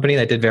app company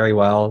that did very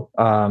well.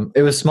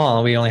 It was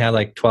small. We only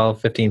had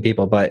 12, 15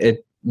 people, but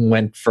it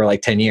went for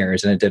 10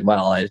 years and it did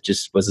well. It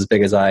just was as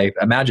big as I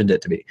imagined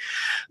it to be.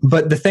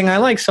 But the thing I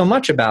like so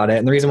much about it,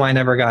 and the reason why I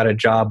never got a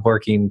job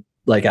working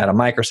at a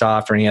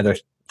Microsoft or any other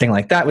thing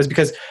like that, was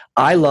because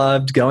I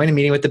loved going and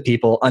meeting with the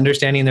people,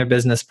 understanding their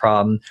business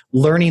problem,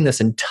 learning this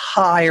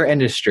entire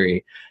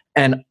industry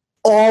and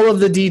all of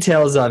the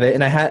details of it,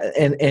 and I had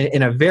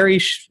in a very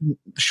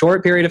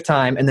short period of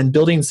time, and then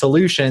building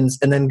solutions,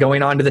 and then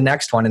going on to the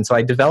next one. And so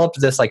I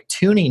developed this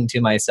tuning to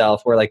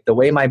myself, where the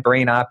way my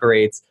brain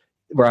operates,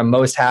 where I'm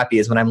most happy,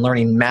 is when I'm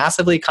learning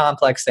massively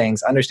complex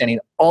things, understanding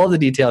all of the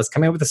details,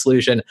 coming up with a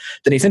solution,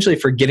 then essentially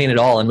forgetting it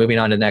all and moving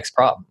on to the next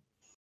problem.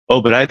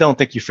 Oh, but I don't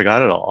think you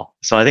forgot it all.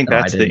 So I think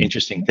that's the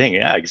interesting thing.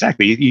 Yeah,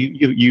 exactly.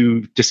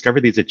 You discover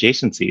these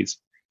adjacencies,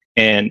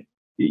 and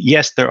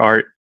yes, there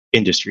are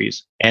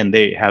industries, and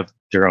they have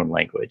their own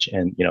language,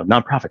 and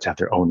nonprofits have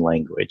their own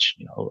language.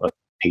 A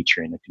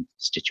patron, a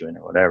constituent,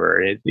 or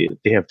whatever.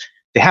 They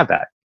have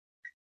that,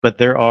 but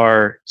there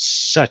are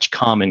such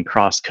common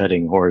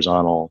cross-cutting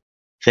horizontal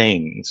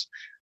things.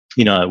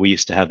 We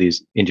used to have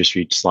these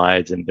industry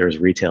slides, and there's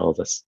retail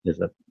as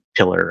a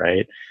pillar,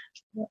 right?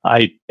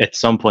 At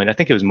some point, I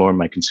think it was more in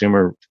my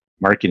consumer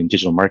marketing,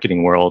 digital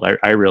marketing world,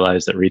 I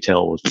realized that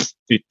retail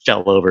it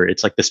fell over.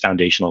 It's like this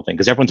foundational thing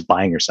because everyone's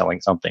buying or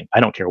selling something. I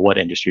don't care what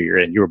industry you're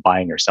in, you're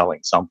buying or selling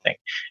something,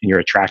 and you're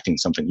attracting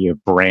something. You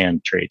have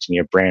brand traits and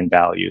you have brand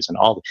values and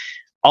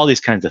all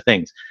these kinds of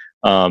things,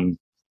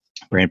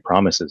 brand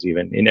promises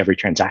even in every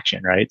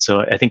transaction, right?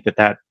 So I think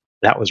that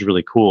was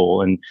really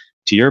cool. And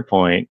to your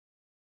point,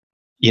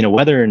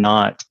 whether or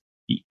not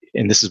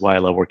and this is why I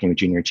love working with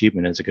junior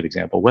achievement as a good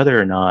example, whether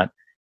or not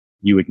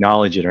you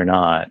acknowledge it or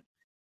not,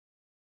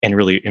 and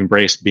really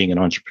embrace being an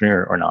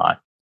entrepreneur or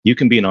not, you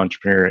can be an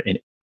entrepreneur in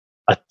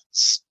a,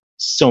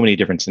 so many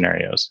different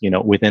scenarios.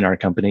 Within our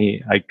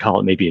company, I call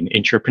it maybe an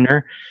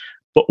intrapreneur,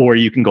 or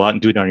you can go out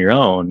and do it on your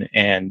own.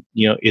 And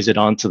is it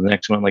on to the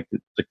next one, like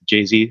the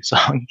Jay-Z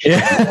song?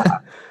 Yeah.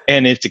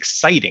 And it's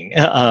exciting,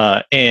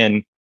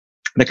 and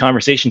the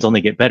conversations only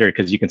get better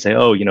because you can say,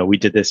 oh, we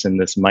did this in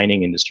this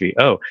mining industry.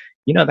 Oh,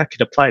 that could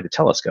apply to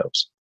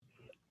telescopes,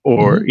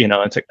 or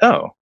it's like,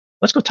 oh,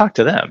 let's go talk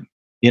to them.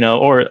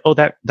 Or oh,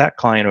 that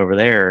client over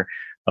there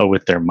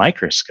with their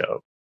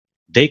microscope,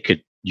 they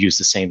could use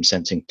the same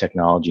sensing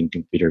technology and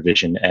computer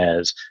vision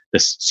as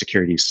this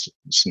security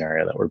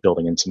scenario that we're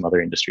building in some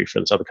other industry for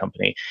this other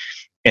company.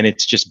 And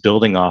it's just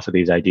building off of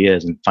these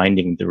ideas and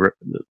finding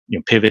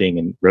pivoting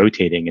and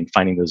rotating and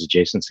finding those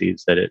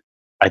adjacencies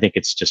I think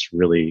it's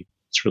really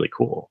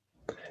cool.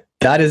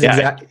 That is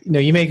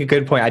exactly, you make a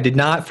good point. I did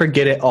not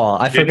forget it all.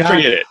 I forgot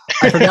it.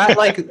 I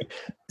forgot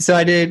so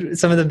I did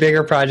some of the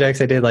bigger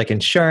projects. I did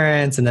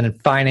insurance and then in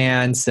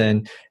finance.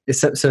 And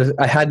so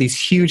I had these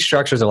huge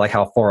structures of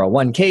how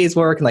 401ks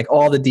work and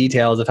all the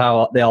details of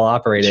how they all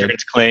operated.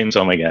 Insurance claims.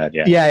 Oh my God.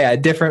 Yeah. Yeah.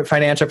 Different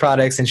financial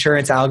products,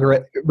 insurance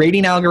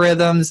rating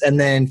algorithms, and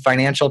then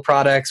financial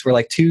products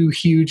were two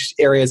huge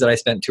areas that I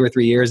spent 2 or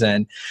 3 years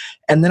in.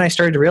 And then I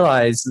started to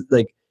realize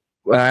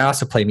I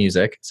also play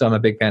music. So I'm a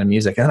big fan of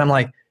music. And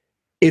I'm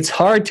it's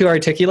hard to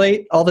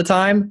articulate all the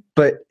time,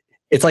 but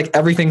it's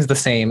everything's the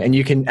same. And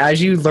you can,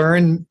 as you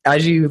learn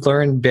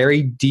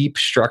very deep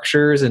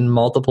structures in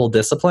multiple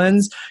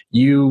disciplines,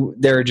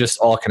 they're just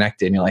all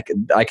connected. And you're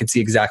I can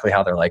see exactly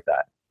how they're like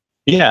that.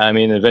 Yeah. I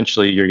mean,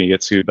 eventually you're going to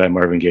get sued by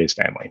Marvin Gaye's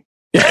family.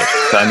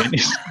 Right?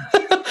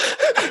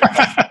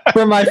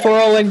 For my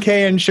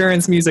 401k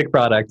insurance music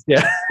product.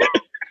 Yeah.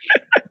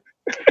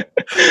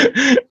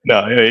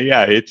 No,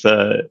 yeah, it's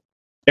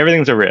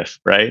everything's a riff,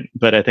 right?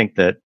 But I think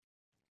that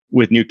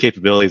with new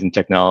capabilities and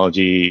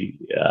technology,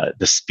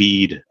 the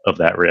speed of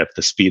that riff,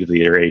 the speed of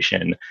the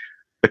iteration,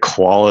 the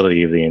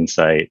quality of the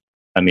insight.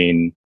 I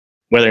mean,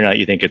 whether or not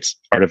you think it's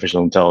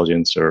artificial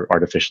intelligence or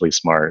artificially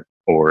smart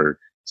or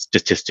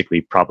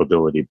statistically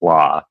probability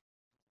blah,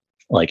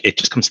 it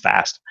just comes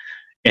fast.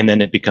 And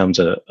then it becomes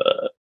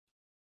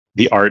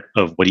the art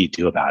of what do you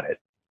do about it,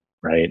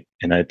 right?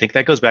 And I think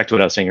that goes back to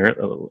what I was saying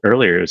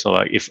earlier. So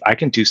if I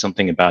can do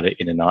something about it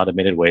in an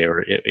automated way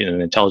or in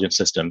an intelligent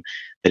system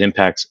that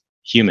impacts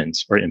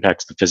humans or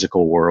impacts the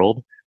physical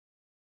world,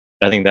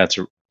 I think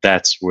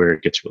that's where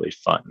it gets really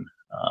fun.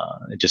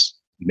 It just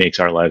makes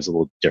our lives a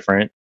little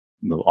different,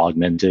 a little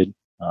augmented,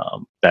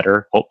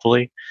 better,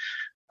 hopefully,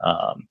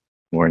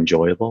 more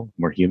enjoyable,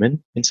 more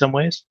human in some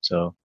ways.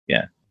 So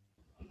yeah,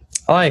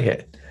 I like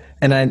it.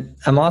 And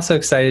I'm also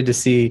excited to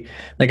see,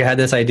 I had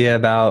this idea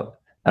about,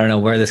 I don't know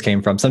where this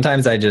came from.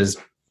 Sometimes I just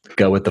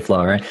go with the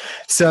flow, right?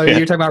 So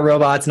You're talking about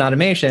robots and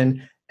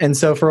automation. And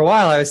so for a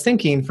while I was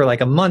thinking for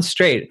a month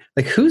straight,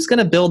 who's going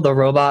to build the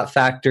robot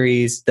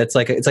factories that's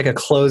it's like a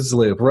closed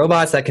loop,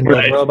 robots that can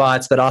build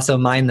robots, but also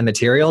mine the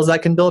materials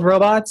that can build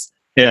robots.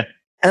 Yeah.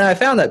 And I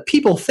found that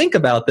people think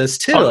about this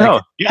too. Oh,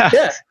 no.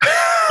 Yeah.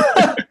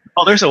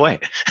 Oh, there's a way.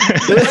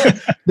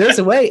 There's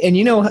a way. And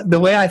the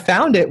way I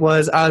found it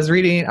was I was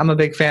reading, I'm a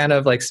big fan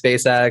of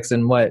SpaceX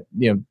and what,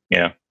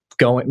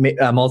 going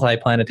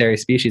multi-planetary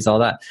species, all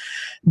that.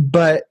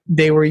 But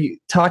they were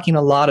talking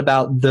a lot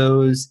about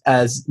those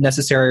as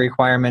necessary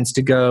requirements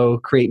to go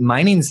create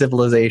mining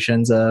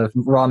civilizations of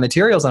raw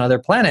materials on other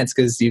planets,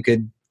 because you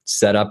could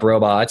set up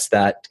robots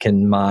that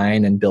can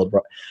mine and build.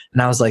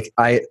 And I was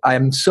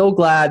I'm so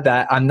glad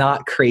that I'm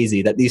not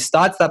crazy, that these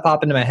thoughts that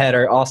pop into my head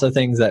are also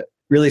things that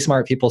really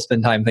smart people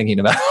spend time thinking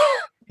about.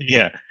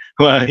 Yeah.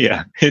 Well,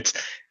 yeah.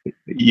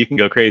 You can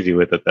go crazy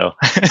with it though.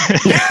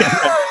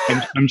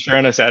 I'm sure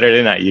on a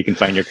Saturday night you can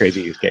find your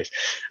crazy use case.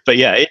 But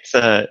yeah, it's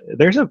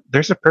there's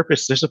a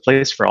purpose, there's a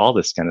place for all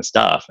this kind of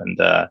stuff.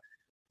 And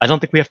I don't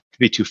think we have to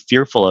be too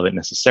fearful of it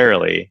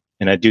necessarily.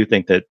 And I do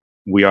think that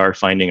we are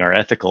finding our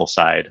ethical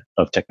side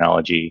of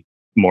technology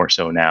more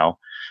so now,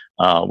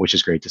 which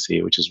is great to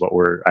see, which is what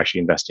we're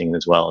actually investing in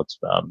as well. It's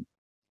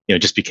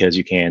just because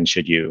you can,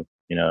 should you?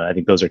 I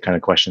think those are kind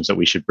of questions that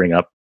we should bring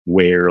up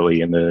way early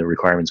in the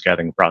requirements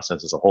gathering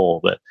process as a whole.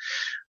 But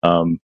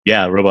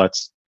yeah, the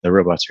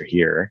robots are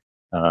here.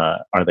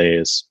 Are they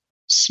as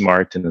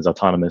smart and as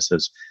autonomous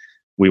as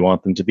we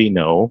want them to be?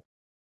 No.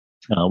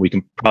 We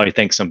can probably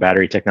thank some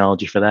battery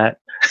technology for that.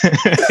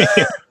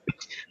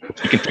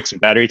 If we can fix some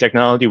battery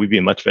technology, we'd be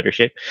in much better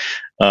shape.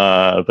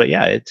 But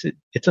yeah,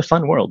 it's a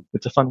fun world.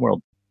 It's a fun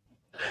world.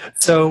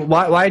 So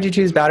why did you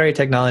choose battery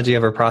technology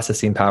over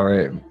processing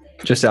power?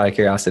 Just out of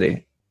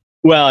curiosity.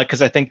 Well,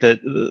 because I think that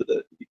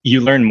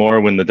you learn more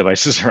when the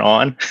devices are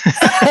on.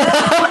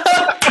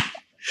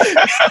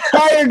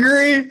 I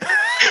agree.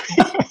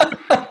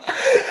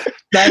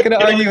 Not going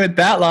to argue with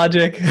that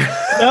logic.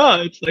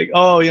 No, it's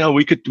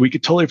we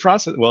could totally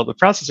process. Well, the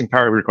processing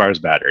power requires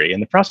battery,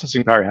 and the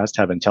processing power has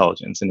to have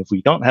intelligence. And if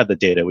we don't have the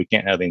data, we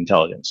can't have the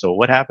intelligence. So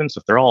what happens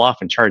if they're all off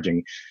and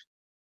charging?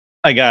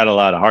 I got a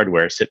lot of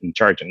hardware sitting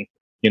charging.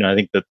 I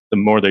think that the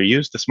more they're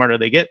used, the smarter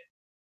they get.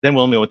 Then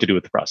we'll know what to do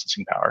with the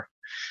processing power.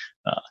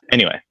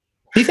 Anyway.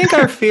 Do you think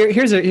our fear?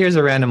 Here's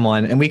a random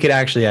one, and we could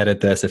actually edit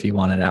this if you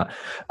want it out.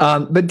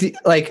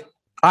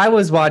 I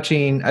was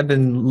watching.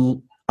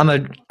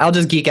 I'll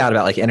just geek out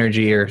about like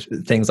energy or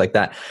things like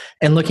that,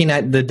 and looking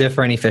at the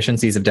different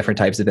efficiencies of different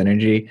types of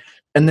energy.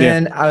 And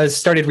then I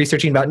started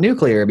researching about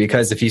nuclear,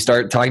 because if you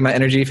start talking about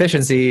energy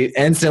efficiency,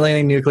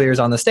 instantly nuclear is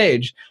on the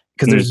stage,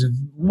 because there's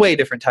way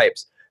different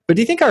types. But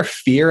do you think our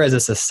fear as a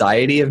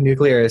society of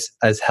nuclear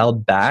has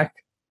held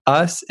back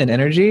us in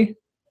energy?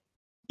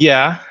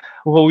 Yeah.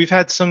 Well, we've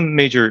had some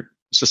major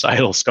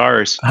societal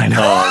scars I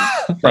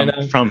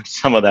know. from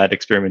some of that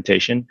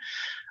experimentation.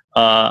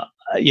 That's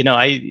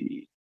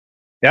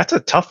a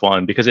tough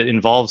one, because it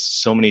involves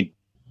so many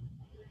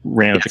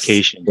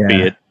ramifications,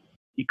 be it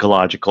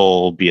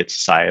ecological, be it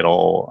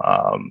societal,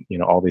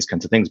 all these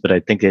kinds of things. But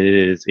I think it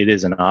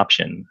is an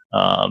option.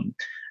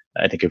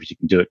 I think if you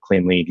can do it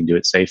cleanly, you can do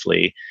it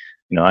safely.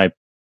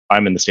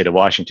 I'm in the state of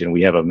Washington.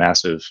 We have a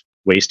massive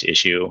waste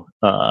issue,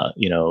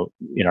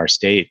 in our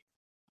state.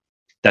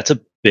 That's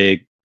a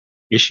big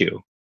issue,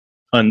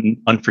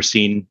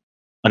 unforeseen,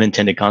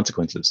 unintended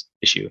consequences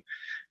issue.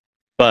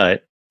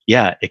 But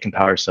yeah, it can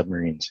power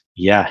submarines.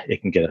 Yeah,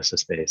 it can get us to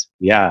space.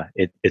 Yeah,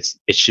 it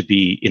should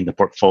be in the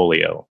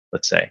portfolio,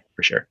 let's say,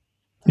 for sure.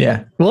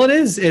 Yeah. Well, it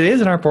is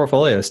in our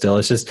portfolio still.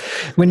 It's just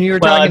when you were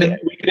talking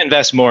we could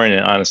invest more in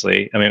it,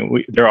 honestly. I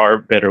mean, there are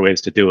better ways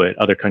to do it.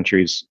 Other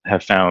countries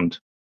have found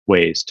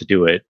ways to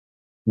do it.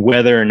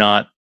 Whether or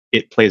not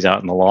it plays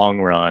out in the long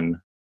run,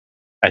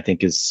 I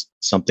think is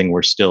something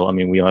our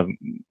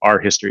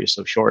history is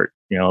so short,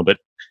 but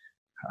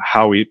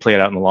how we play it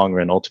out in the long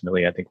run,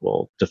 ultimately, I think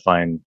will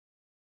define,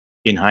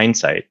 in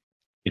hindsight,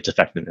 its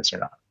effectiveness or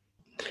not.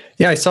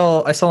 Yeah, I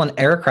saw an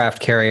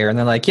aircraft carrier, and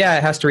they're like, yeah,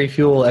 it has to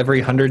refuel every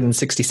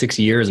 166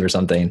 years or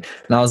something.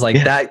 And I was like,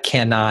 that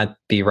cannot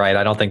be right.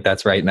 I don't think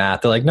that's right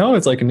math. They're like, no,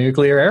 it's like a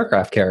nuclear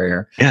aircraft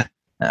carrier. Yeah.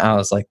 And I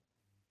was like,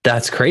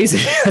 that's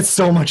crazy. That's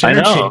so much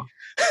energy. I know.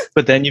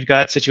 But then you've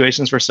got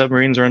situations where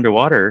submarines are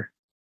underwater,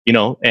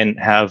 and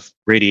have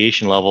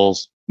radiation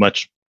levels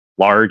much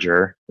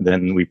larger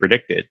than we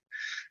predicted.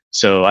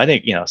 So I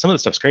think, some of the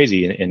stuff's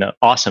crazy and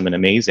awesome and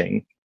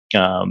amazing.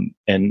 Again,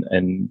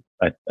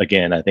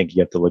 I think you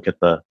have to look at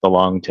the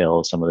long tail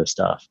of some of this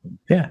stuff.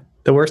 Yeah.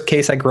 The worst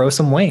case, I grow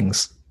some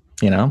wings,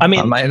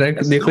 on my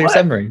nuclear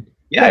submarine.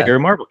 Yeah, you're a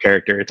Marvel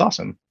character. It's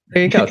awesome.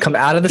 There you go. Come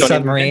out of the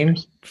submarine,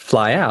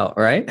 fly out,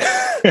 right?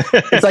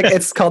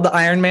 It's called the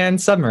Iron Man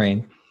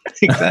submarine.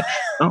 Exactly.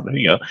 Oh, there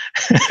you go.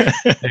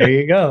 There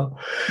you go.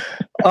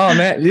 Oh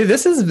man, dude,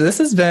 this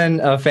has been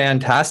a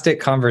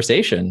fantastic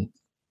conversation.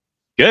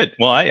 Good.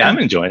 Well, I'm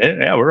enjoying it.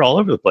 Yeah, we're all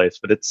over the place,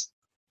 but it's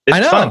I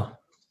know. Fun.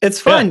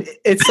 It's fun. Yeah.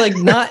 It's like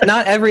not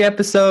every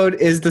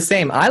episode is the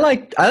same. I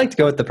like to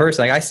go with the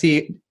person. Like I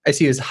see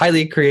you as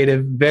highly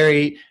creative,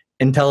 very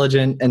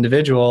intelligent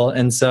individual.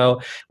 And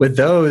so with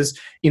those,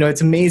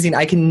 it's amazing.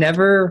 I can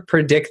never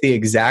predict the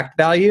exact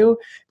value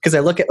because I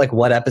look at like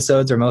what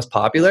episodes are most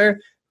popular.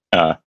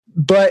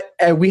 But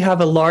we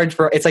have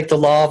it's like the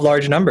law of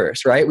large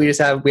numbers, right? We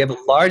have a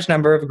large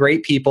number of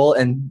great people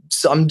and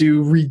some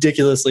do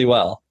ridiculously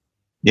well.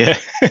 Yeah.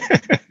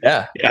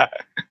 Yeah. Yeah.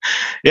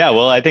 Yeah.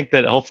 Well, I think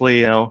that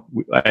hopefully, I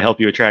help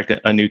you attract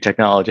a new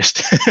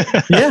technologist.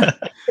 Yeah.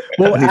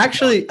 Well,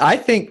 actually, I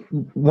think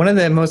one of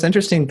the most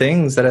interesting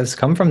things that has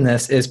come from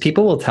this is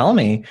people will tell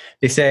me,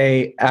 they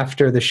say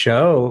after the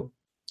show,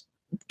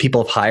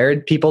 people have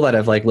hired people that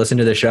have like listened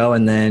to the show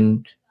and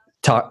then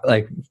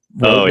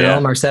wrote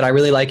them or said, I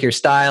really like your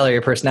style or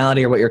your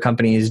personality or what your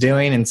company is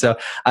doing. And so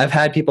I've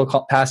had people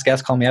past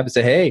guests call me up and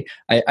say, hey,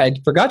 I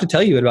forgot to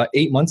tell you about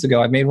 8 months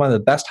ago, I made one of the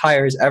best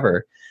hires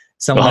ever.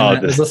 Someone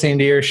that was listening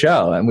to your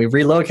show and we've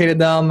relocated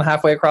them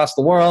halfway across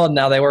the world. And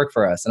now they work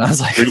for us. And I was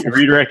like,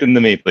 redirect them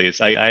to me, please.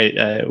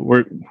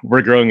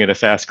 We're growing at a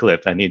fast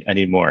clip. I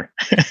need more.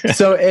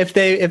 So if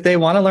they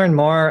want to learn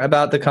more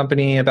about the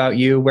company, about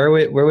you, where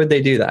would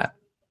they do that?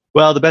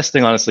 Well, the best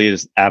thing, honestly,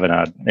 is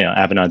Avanade.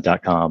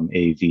 Avanade.com,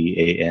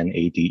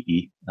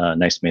 AVANADE.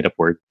 Nice made up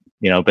word.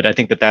 But I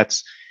think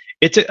that's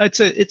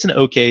it's an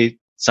okay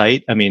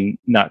site. I mean,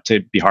 not to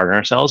be hard on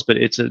ourselves, but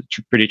it's a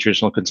pretty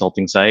traditional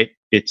consulting site.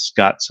 It's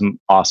got some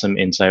awesome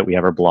insight. We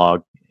have our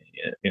blog,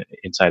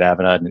 Inside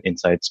Avanade and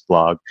Insights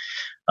blog.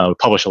 We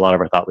publish a lot of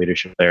our thought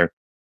leadership there.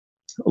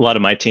 A lot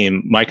of my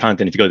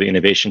content, if you go to the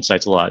innovation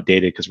site's a lot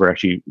outdated because we're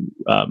actually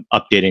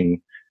updating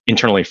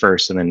internally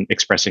first and then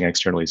expressing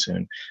externally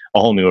soon.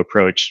 A whole new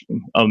approach,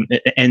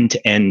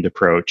 end-to-end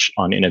approach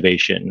on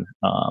innovation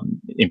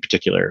in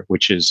particular,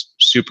 which is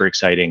super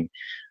exciting.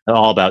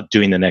 All about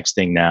doing the next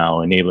thing now,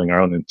 enabling our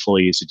own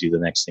employees to do the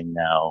next thing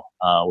now,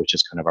 which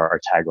is kind of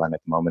our tagline at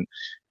the moment.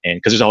 And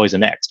because there's always a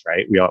next,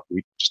 right?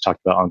 We just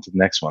talked about on to the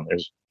next one.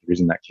 There's a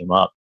reason that came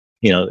up.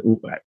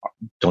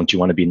 Don't you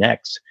want to be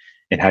next?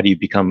 And how do you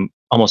become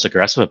almost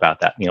aggressive about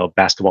that?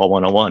 Basketball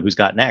 101, who's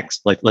got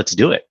next? Like, let's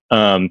do it.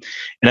 And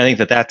I think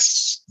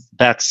that's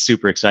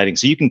super exciting.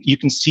 So you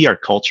can see our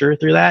culture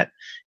through that.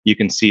 You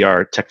can see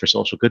our Tech for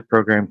Social Good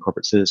program,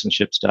 corporate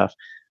citizenship stuff.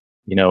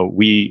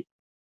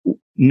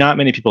 Not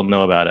many people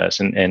know about us,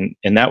 and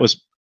that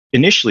was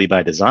initially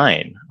by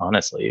design,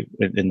 honestly,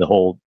 in the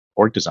whole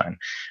org design.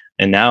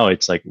 And now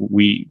it's like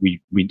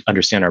we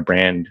understand our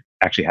brand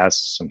actually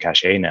has some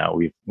cachet now.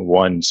 We've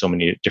won so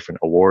many different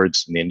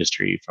awards in the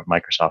industry from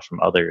Microsoft, from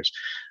others,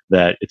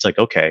 that it's like,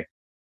 okay,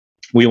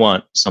 we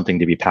want something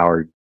to be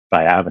powered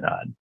by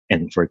Avanade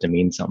and for it to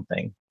mean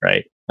something,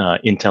 right?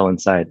 Intel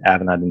inside,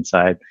 Avanade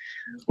inside.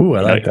 Ooh,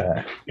 I like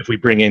that. If we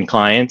bring in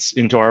clients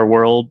into our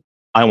world,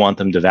 I want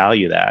them to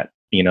value that,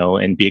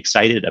 and be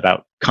excited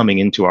about coming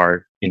into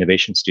our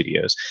innovation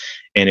studios.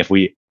 And if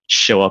we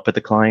show up at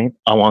the client,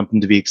 I want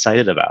them to be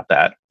excited about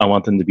that. I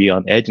want them to be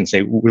on edge and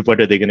say, what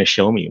are they going to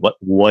show me?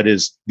 What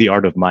is the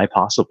art of my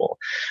possible?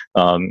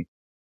 And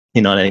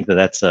I think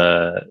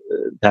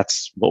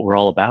that's what we're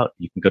all about.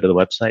 You can go to the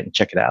website and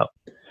check it out.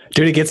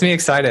 Dude, it gets me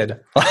excited.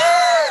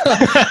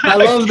 I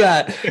love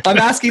that. I'm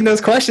asking those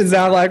questions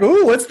now. I'm like,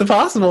 ooh, what's the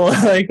possible?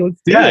 Like,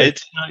 let's do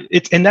it.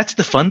 It's and that's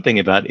the fun thing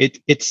about it.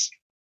 It's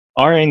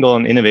our angle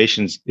on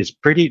innovations is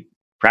pretty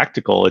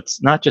practical.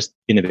 It's not just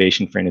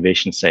innovation for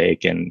innovation's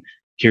sake, and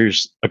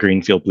here's a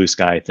greenfield blue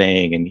sky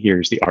thing, and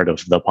here's the art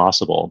of the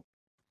possible.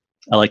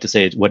 I like to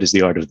say, what is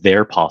the art of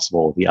their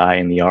possible, the I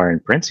and the R in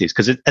parentheses,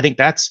 because I think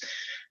that's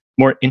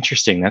more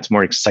interesting. That's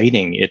more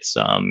exciting. It's,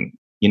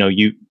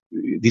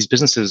 these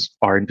businesses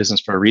are in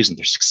business for a reason.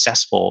 They're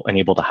successful and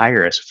able to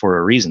hire us for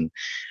a reason.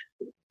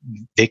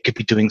 They could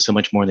be doing so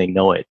much more than they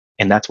know it.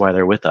 And that's why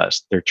they're with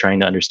us. They're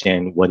trying to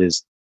understand what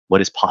is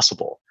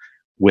possible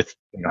with,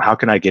 how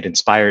can I get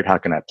inspired? How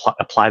can I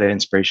apply that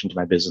inspiration to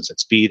my business at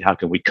speed? How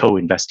can we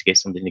co-investigate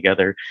something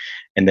together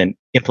and then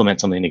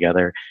implement something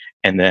together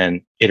and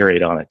then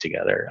iterate on it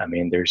together? I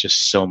mean, there's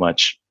just so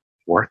much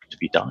work to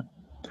be done.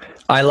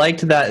 I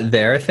liked that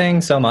there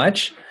thing so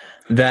much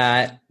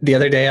that the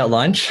other day at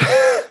lunch,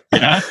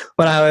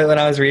 when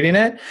I was reading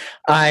it,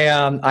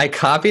 I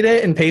copied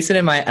it and pasted it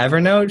in my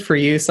Evernote for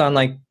use on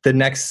like the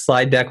next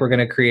slide deck we're going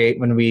to create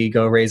when we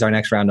go raise our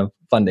next round of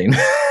funding.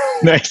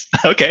 Nice.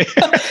 Okay.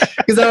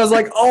 Because I was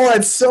like, oh,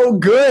 that's so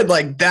good.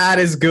 Like, that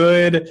is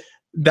good.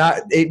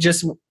 That it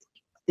just,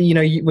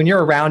 when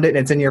you're around it and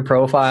it's in your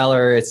profile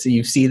or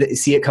you see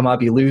it come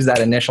up, you lose that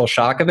initial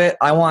shock of it.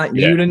 I want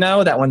you to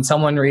know that when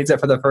someone reads it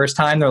for the first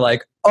time, they're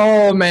like,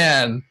 oh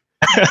man,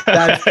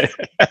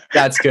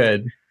 that's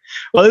good.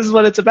 Well, this is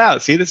what it's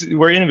about. See,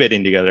 we're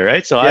innovating together,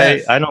 right? So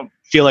yes. I don't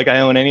feel like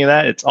I own any of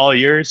that. It's all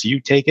yours. You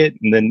take it,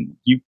 and then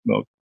you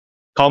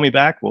call me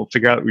back. We'll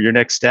figure out your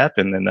next step,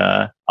 and then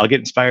I'll get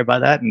inspired by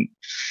that. And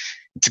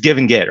it's a give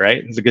and get,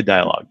 right? It's a good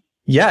dialogue.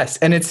 Yes,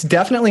 and it's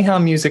definitely how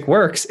music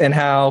works and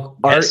how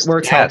art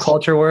works, how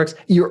culture works.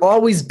 You're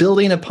always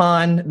building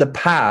upon the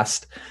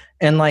past,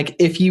 and like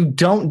if you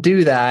don't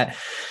do that,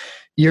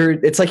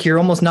 it's like you're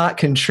almost not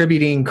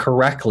contributing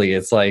correctly.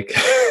 It's like,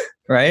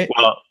 right?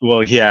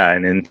 Well, yeah,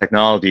 and in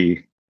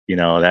technology,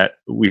 that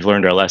we've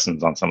learned our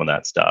lessons on some of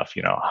that stuff.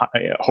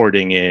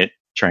 Hoarding it,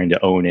 trying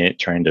to own it,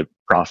 trying to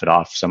profit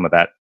off some of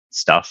that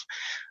stuff.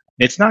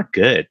 It's not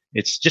good.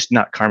 It's just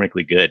not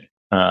karmically good.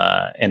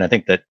 And I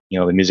think that,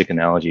 the music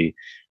analogy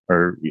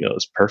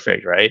is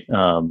perfect, right?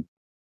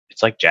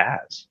 It's like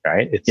jazz,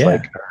 right? It's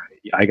like,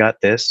 I got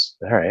this.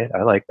 All right.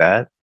 I like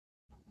that.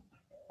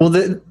 Well,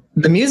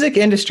 the music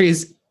industry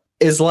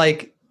is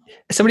like,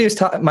 somebody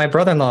was my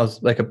brother-in-law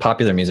is like a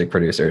popular music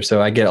producer.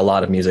 So I get a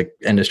lot of music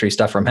industry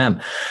stuff from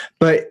him.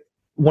 But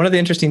one of the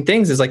interesting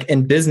things is like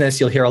in business,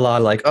 you'll hear a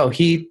lot of like, oh,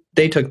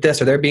 they took this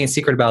or they're being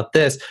secret about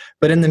this.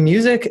 But in the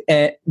music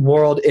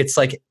world, it's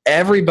like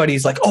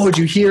everybody's like, oh, did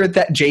you hear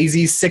that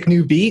Jay-Z's sick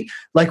new beat?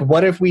 Like,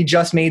 what if we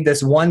just made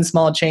this one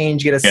small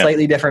change, get a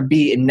slightly different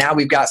beat, and now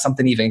we've got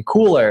something even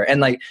cooler?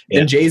 And like,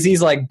 and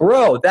Jay-Z's like,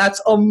 bro,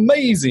 that's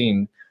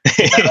amazing.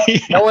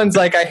 No one's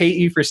like, I hate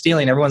you for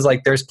stealing. Everyone's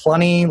like, there's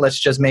plenty. Let's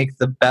just make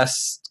the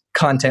best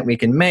content we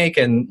can make,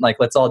 and like,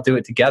 let's all do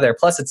it together.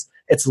 Plus,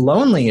 it's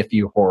lonely if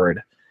you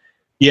hoard.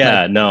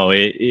 Yeah, no,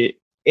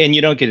 and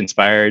you don't get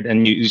inspired,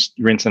 and you just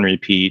rinse and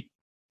repeat.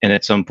 And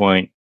at some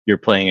point, you're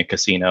playing a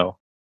casino,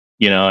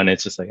 and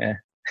it's just like,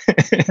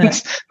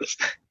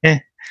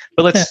 But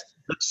let's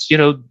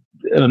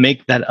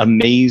make that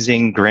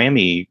amazing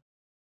Grammy,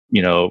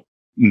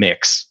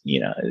 mix.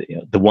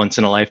 The once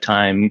in a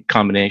lifetime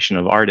combination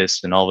of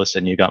artists, and all of a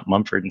sudden you got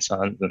Mumford and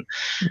Sons and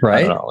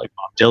right, like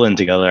Bob Dylan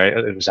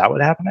together. Was that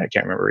what happened? I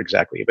can't remember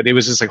exactly, but it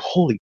was just like,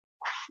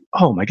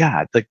 oh my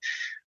God, like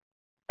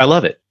I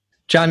love it.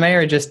 John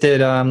Mayer just did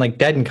like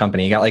Dead and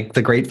Company. You got like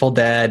the Grateful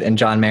Dead and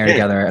John Mayer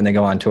together, and they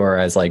go on tour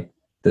as like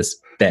this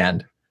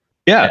band.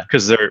 Yeah,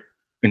 because they're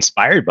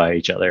inspired by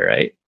each other,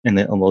 right? And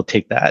then we'll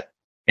take that,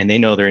 and they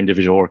know their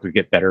individual work would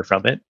get better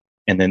from it.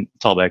 And then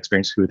it's all about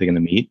experience. Who are they going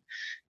to meet?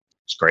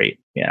 It's great.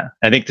 Yeah,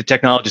 I think the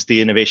technologist,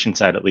 the innovation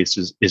side at least,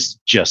 is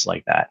just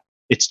like that.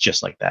 It's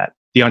just like that.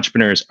 The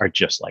entrepreneurs are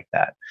just like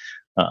that.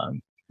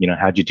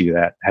 How'd you do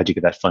that? How'd you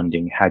get that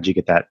funding? How'd you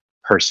get that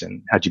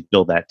person? How'd you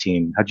build that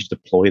team? How'd you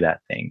deploy that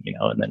thing?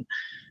 And then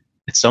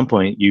at some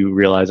point you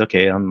realize,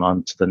 okay, I'm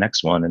on to the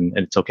next one, and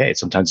it's okay.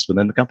 Sometimes it's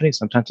within the company,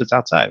 sometimes it's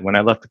outside. When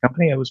I left the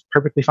company, I was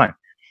perfectly fine.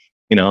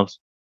 You know,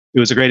 it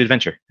was a great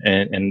adventure,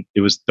 and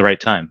it was the right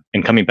time.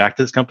 And coming back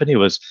to this company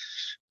was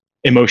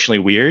emotionally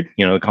weird.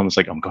 You know, it comes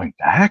like, I'm going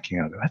back.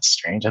 You know, that's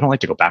strange. I don't like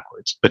to go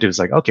backwards. But it was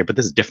like, okay, but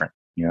this is different.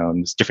 You know,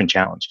 and it's a different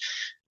challenge,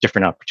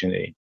 different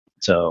opportunity.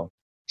 So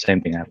same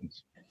thing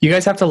happens. You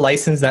guys have to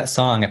license that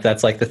song if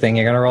that's like the thing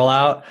you're gonna roll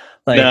out.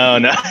 Like, No.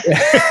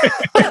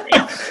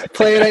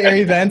 play it at your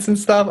events and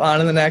stuff. On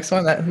to the next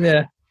one.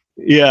 Yeah.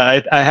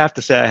 Yeah, I have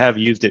to say I have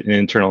used it in an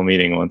internal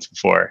meeting once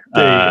before.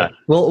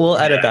 We'll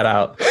edit that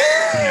out.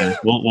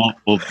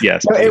 We'll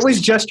yes. No, it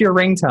was just your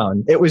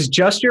ringtone. It was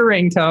just your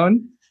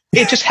ringtone.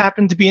 It just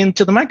happened to be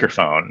into the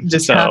microphone.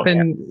 Just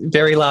happened.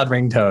 Very loud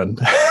ringtone.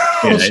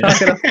 We'll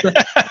chalk it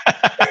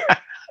up.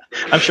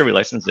 I'm sure we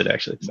licensed it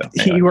actually. So,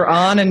 anyway. You were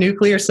on a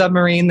nuclear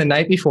submarine the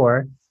night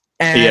before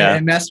and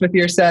it messed with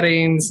your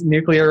settings,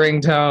 nuclear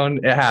ringtone.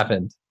 It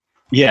happened.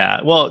 Yeah.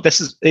 Well,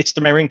 it's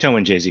my ringtone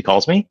when Jay-Z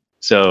calls me.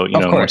 So, you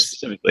know, more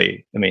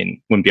specifically, I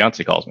mean, when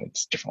Beyonce calls me,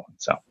 it's a different one.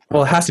 So,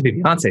 well, it has to be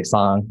Beyonce's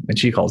song when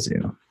she calls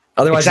you.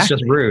 Otherwise, It's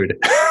just rude.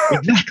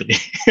 Exactly.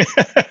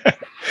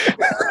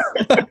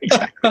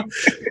 Exactly.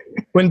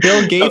 When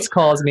Bill Gates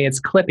calls me,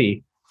 it's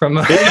Clippy from.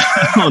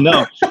 Oh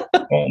no!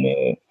 Oh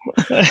no!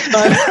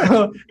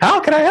 How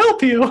can I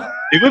help you?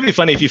 It would be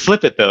funny if you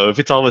flip it though. If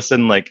it's all of a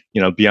sudden like,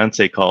 you know,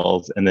 Beyonce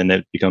calls and then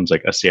it becomes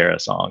like a Sierra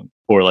song,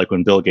 or like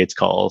when Bill Gates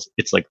calls,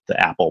 it's like the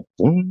Apple.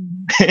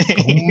 Boom.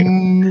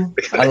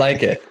 I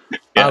like it.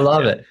 Yeah, I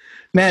love it,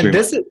 man.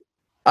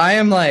 I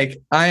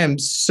am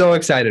so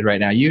excited right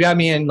now. You got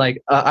me in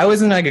like I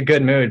was in like a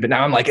good mood, but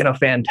now I'm like in a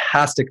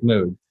fantastic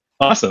mood.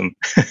 Awesome.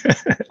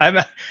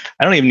 I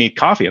don't even need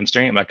coffee. I'm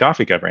staring at my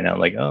coffee cup right now.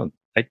 Like, oh,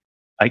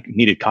 I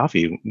needed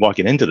coffee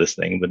walking into this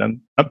thing, but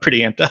I'm pretty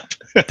amped up.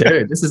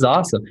 Dude, this is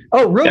awesome.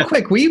 Oh, real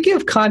quick, will you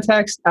give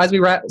context as we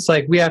wrap? It's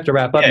like we have to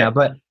wrap up now,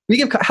 but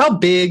how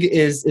big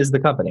is the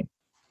company?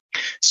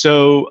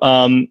 So,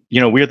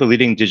 you know, we're the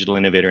leading digital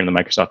innovator in the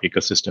Microsoft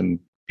ecosystem,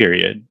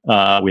 period.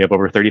 We have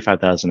over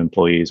 35,000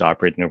 employees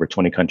operating in over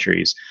 20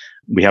 countries.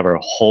 We have our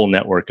whole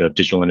network of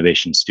digital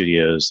innovation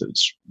studios.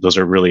 Those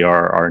are really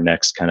our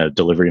next kind of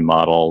delivery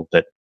model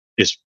that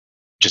is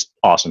just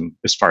awesome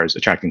as far as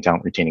attracting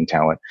talent, retaining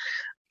talent,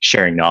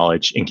 sharing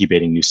knowledge,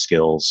 incubating new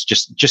skills.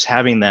 Just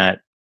having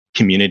that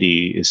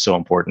community is so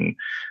important.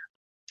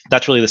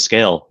 That's really the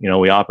scale. You know,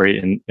 we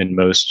operate in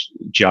most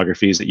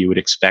geographies that you would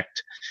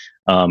expect.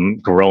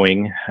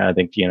 Growing. I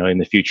think, you know, in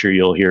the future,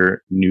 you'll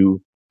hear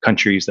new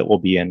countries that we'll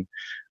be in.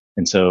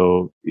 And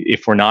so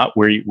if we're not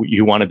where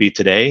you want to be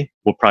today,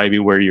 we'll probably be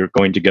where you're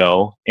going to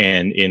go.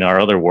 And in our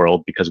other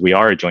world, because we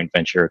are a joint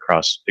venture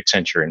across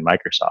Accenture and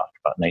Microsoft,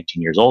 about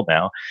 19 years old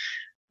now,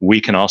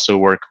 we can also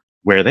work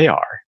where they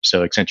are.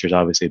 So Accenture is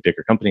obviously a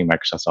bigger company.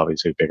 Microsoft's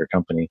obviously a bigger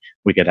company.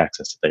 We get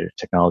access to their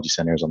technology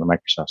centers on the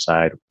Microsoft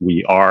side.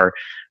 We are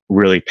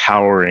really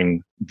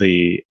powering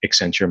the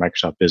Accenture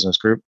Microsoft Business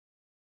Group,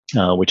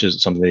 which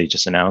is something they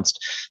just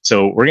announced.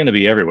 So we're going to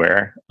be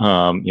everywhere.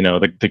 You know,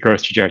 the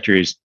growth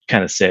trajectory is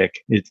kind of sick.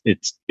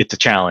 It's a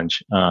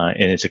challenge,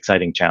 and it's an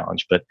exciting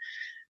challenge. But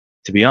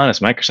to be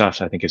honest,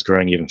 Microsoft, I think, is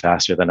growing even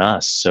faster than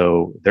us.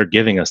 So they're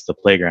giving us the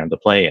playground to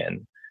play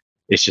in.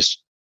 It's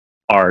just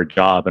our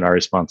job and our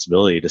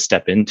responsibility to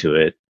step into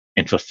it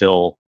and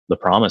fulfill the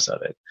promise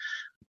of it.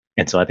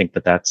 And so I think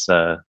that's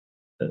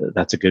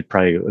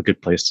probably a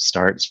good place to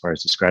start as far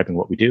as describing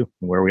what we do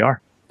and where we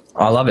are.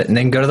 I love it. And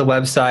then go to the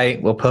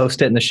website. We'll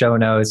post it in the show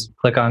notes.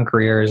 Click on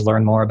careers,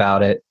 learn more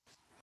about it.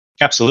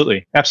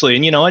 Absolutely. Absolutely.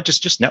 And you know what?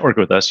 Just network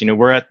with us. You know,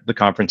 we're at the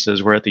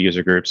conferences, we're at the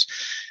user groups.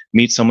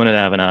 Meet someone at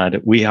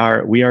Avanade. We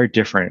are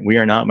different. We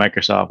are not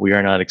Microsoft. We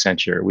are not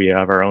Accenture. We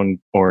have our own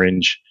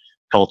orange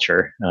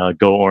culture,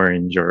 go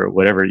orange or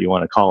whatever you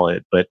want to call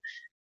it. But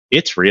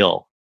it's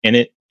real.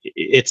 And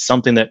it's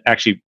something that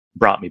actually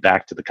brought me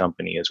back to the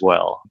company as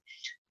well.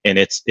 And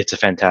it's a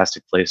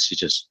fantastic place to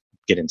just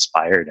get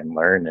inspired and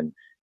learn and,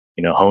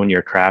 you know, hone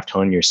your craft,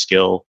 hone your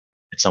skill,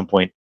 at some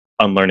point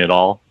unlearn it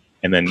all,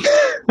 and then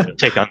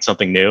take on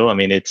something new. I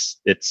mean, it's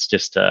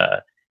just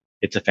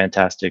it's a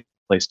fantastic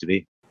place to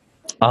be.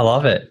 I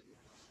love it.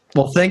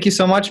 Well, thank you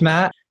so much,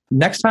 Matt.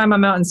 Next time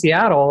I'm out in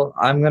Seattle,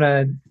 I'm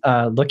gonna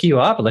look you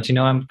up and let you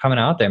know I'm coming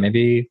out there.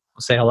 Maybe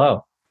we'll say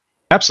hello.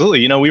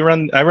 Absolutely. You know,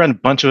 I run a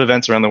bunch of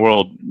events around the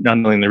world, not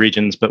only in the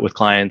regions, but with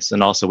clients.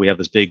 And also we have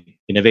this big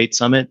Innovate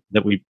Summit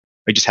that we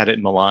just had it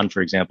in Milan,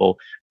 for example.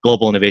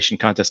 Global Innovation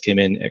Contest came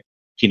in,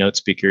 keynote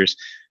speakers.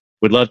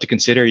 Would love to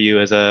consider you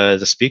as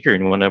a speaker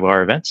in one of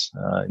our events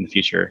in the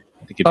future.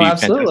 I think it'd be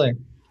absolutely.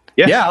 Fantastic.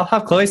 Yeah, I'll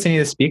have Chloe send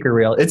you the speaker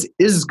reel. This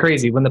is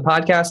crazy. When the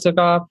podcast took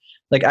off,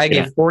 like I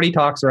gave 40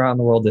 talks around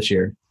the world this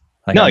year.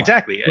 Like, no,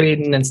 exactly.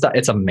 Sweden and stuff.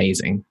 It's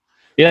amazing.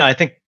 Yeah, I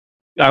think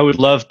I would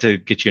love to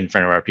get you in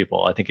front of our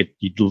people. I think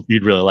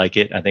you'd really like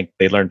it. I think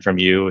they learn from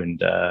you, and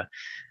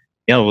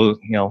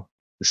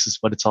this is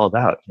what it's all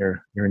about.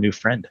 You're a new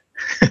friend.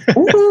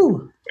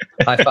 Ooh.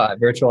 High five,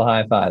 virtual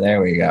high five.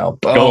 There we go.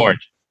 Boom. Go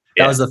Orange.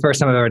 That was the first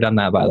time I've ever done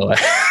that, by the way.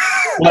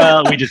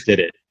 Well, we just did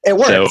it. It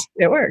works. So,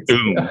 it works.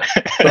 boom.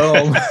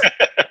 Boom.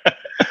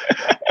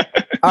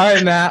 All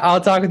right, Matt.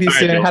 I'll talk with you All right,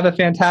 soon. Joel. Have a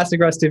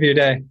fantastic rest of your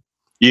day.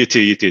 You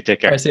too. Take All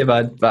care. right, see you,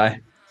 bud. Bye.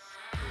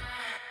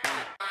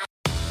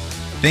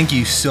 Thank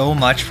you so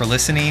much for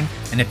listening.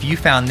 And if you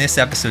found this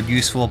episode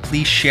useful,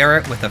 please share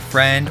it with a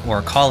friend or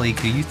a colleague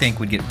who you think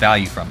would get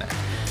value from it.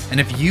 And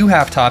if you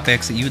have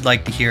topics that you'd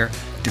like to hear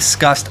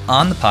discussed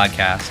on the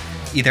podcast,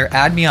 either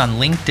add me on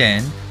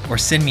LinkedIn or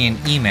send me an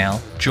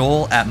email,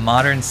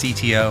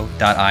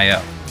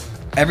 joel@moderncto.io.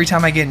 Every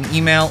time I get an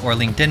email or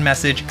LinkedIn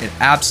message, it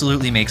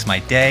absolutely makes my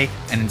day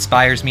and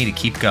inspires me to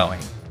keep going.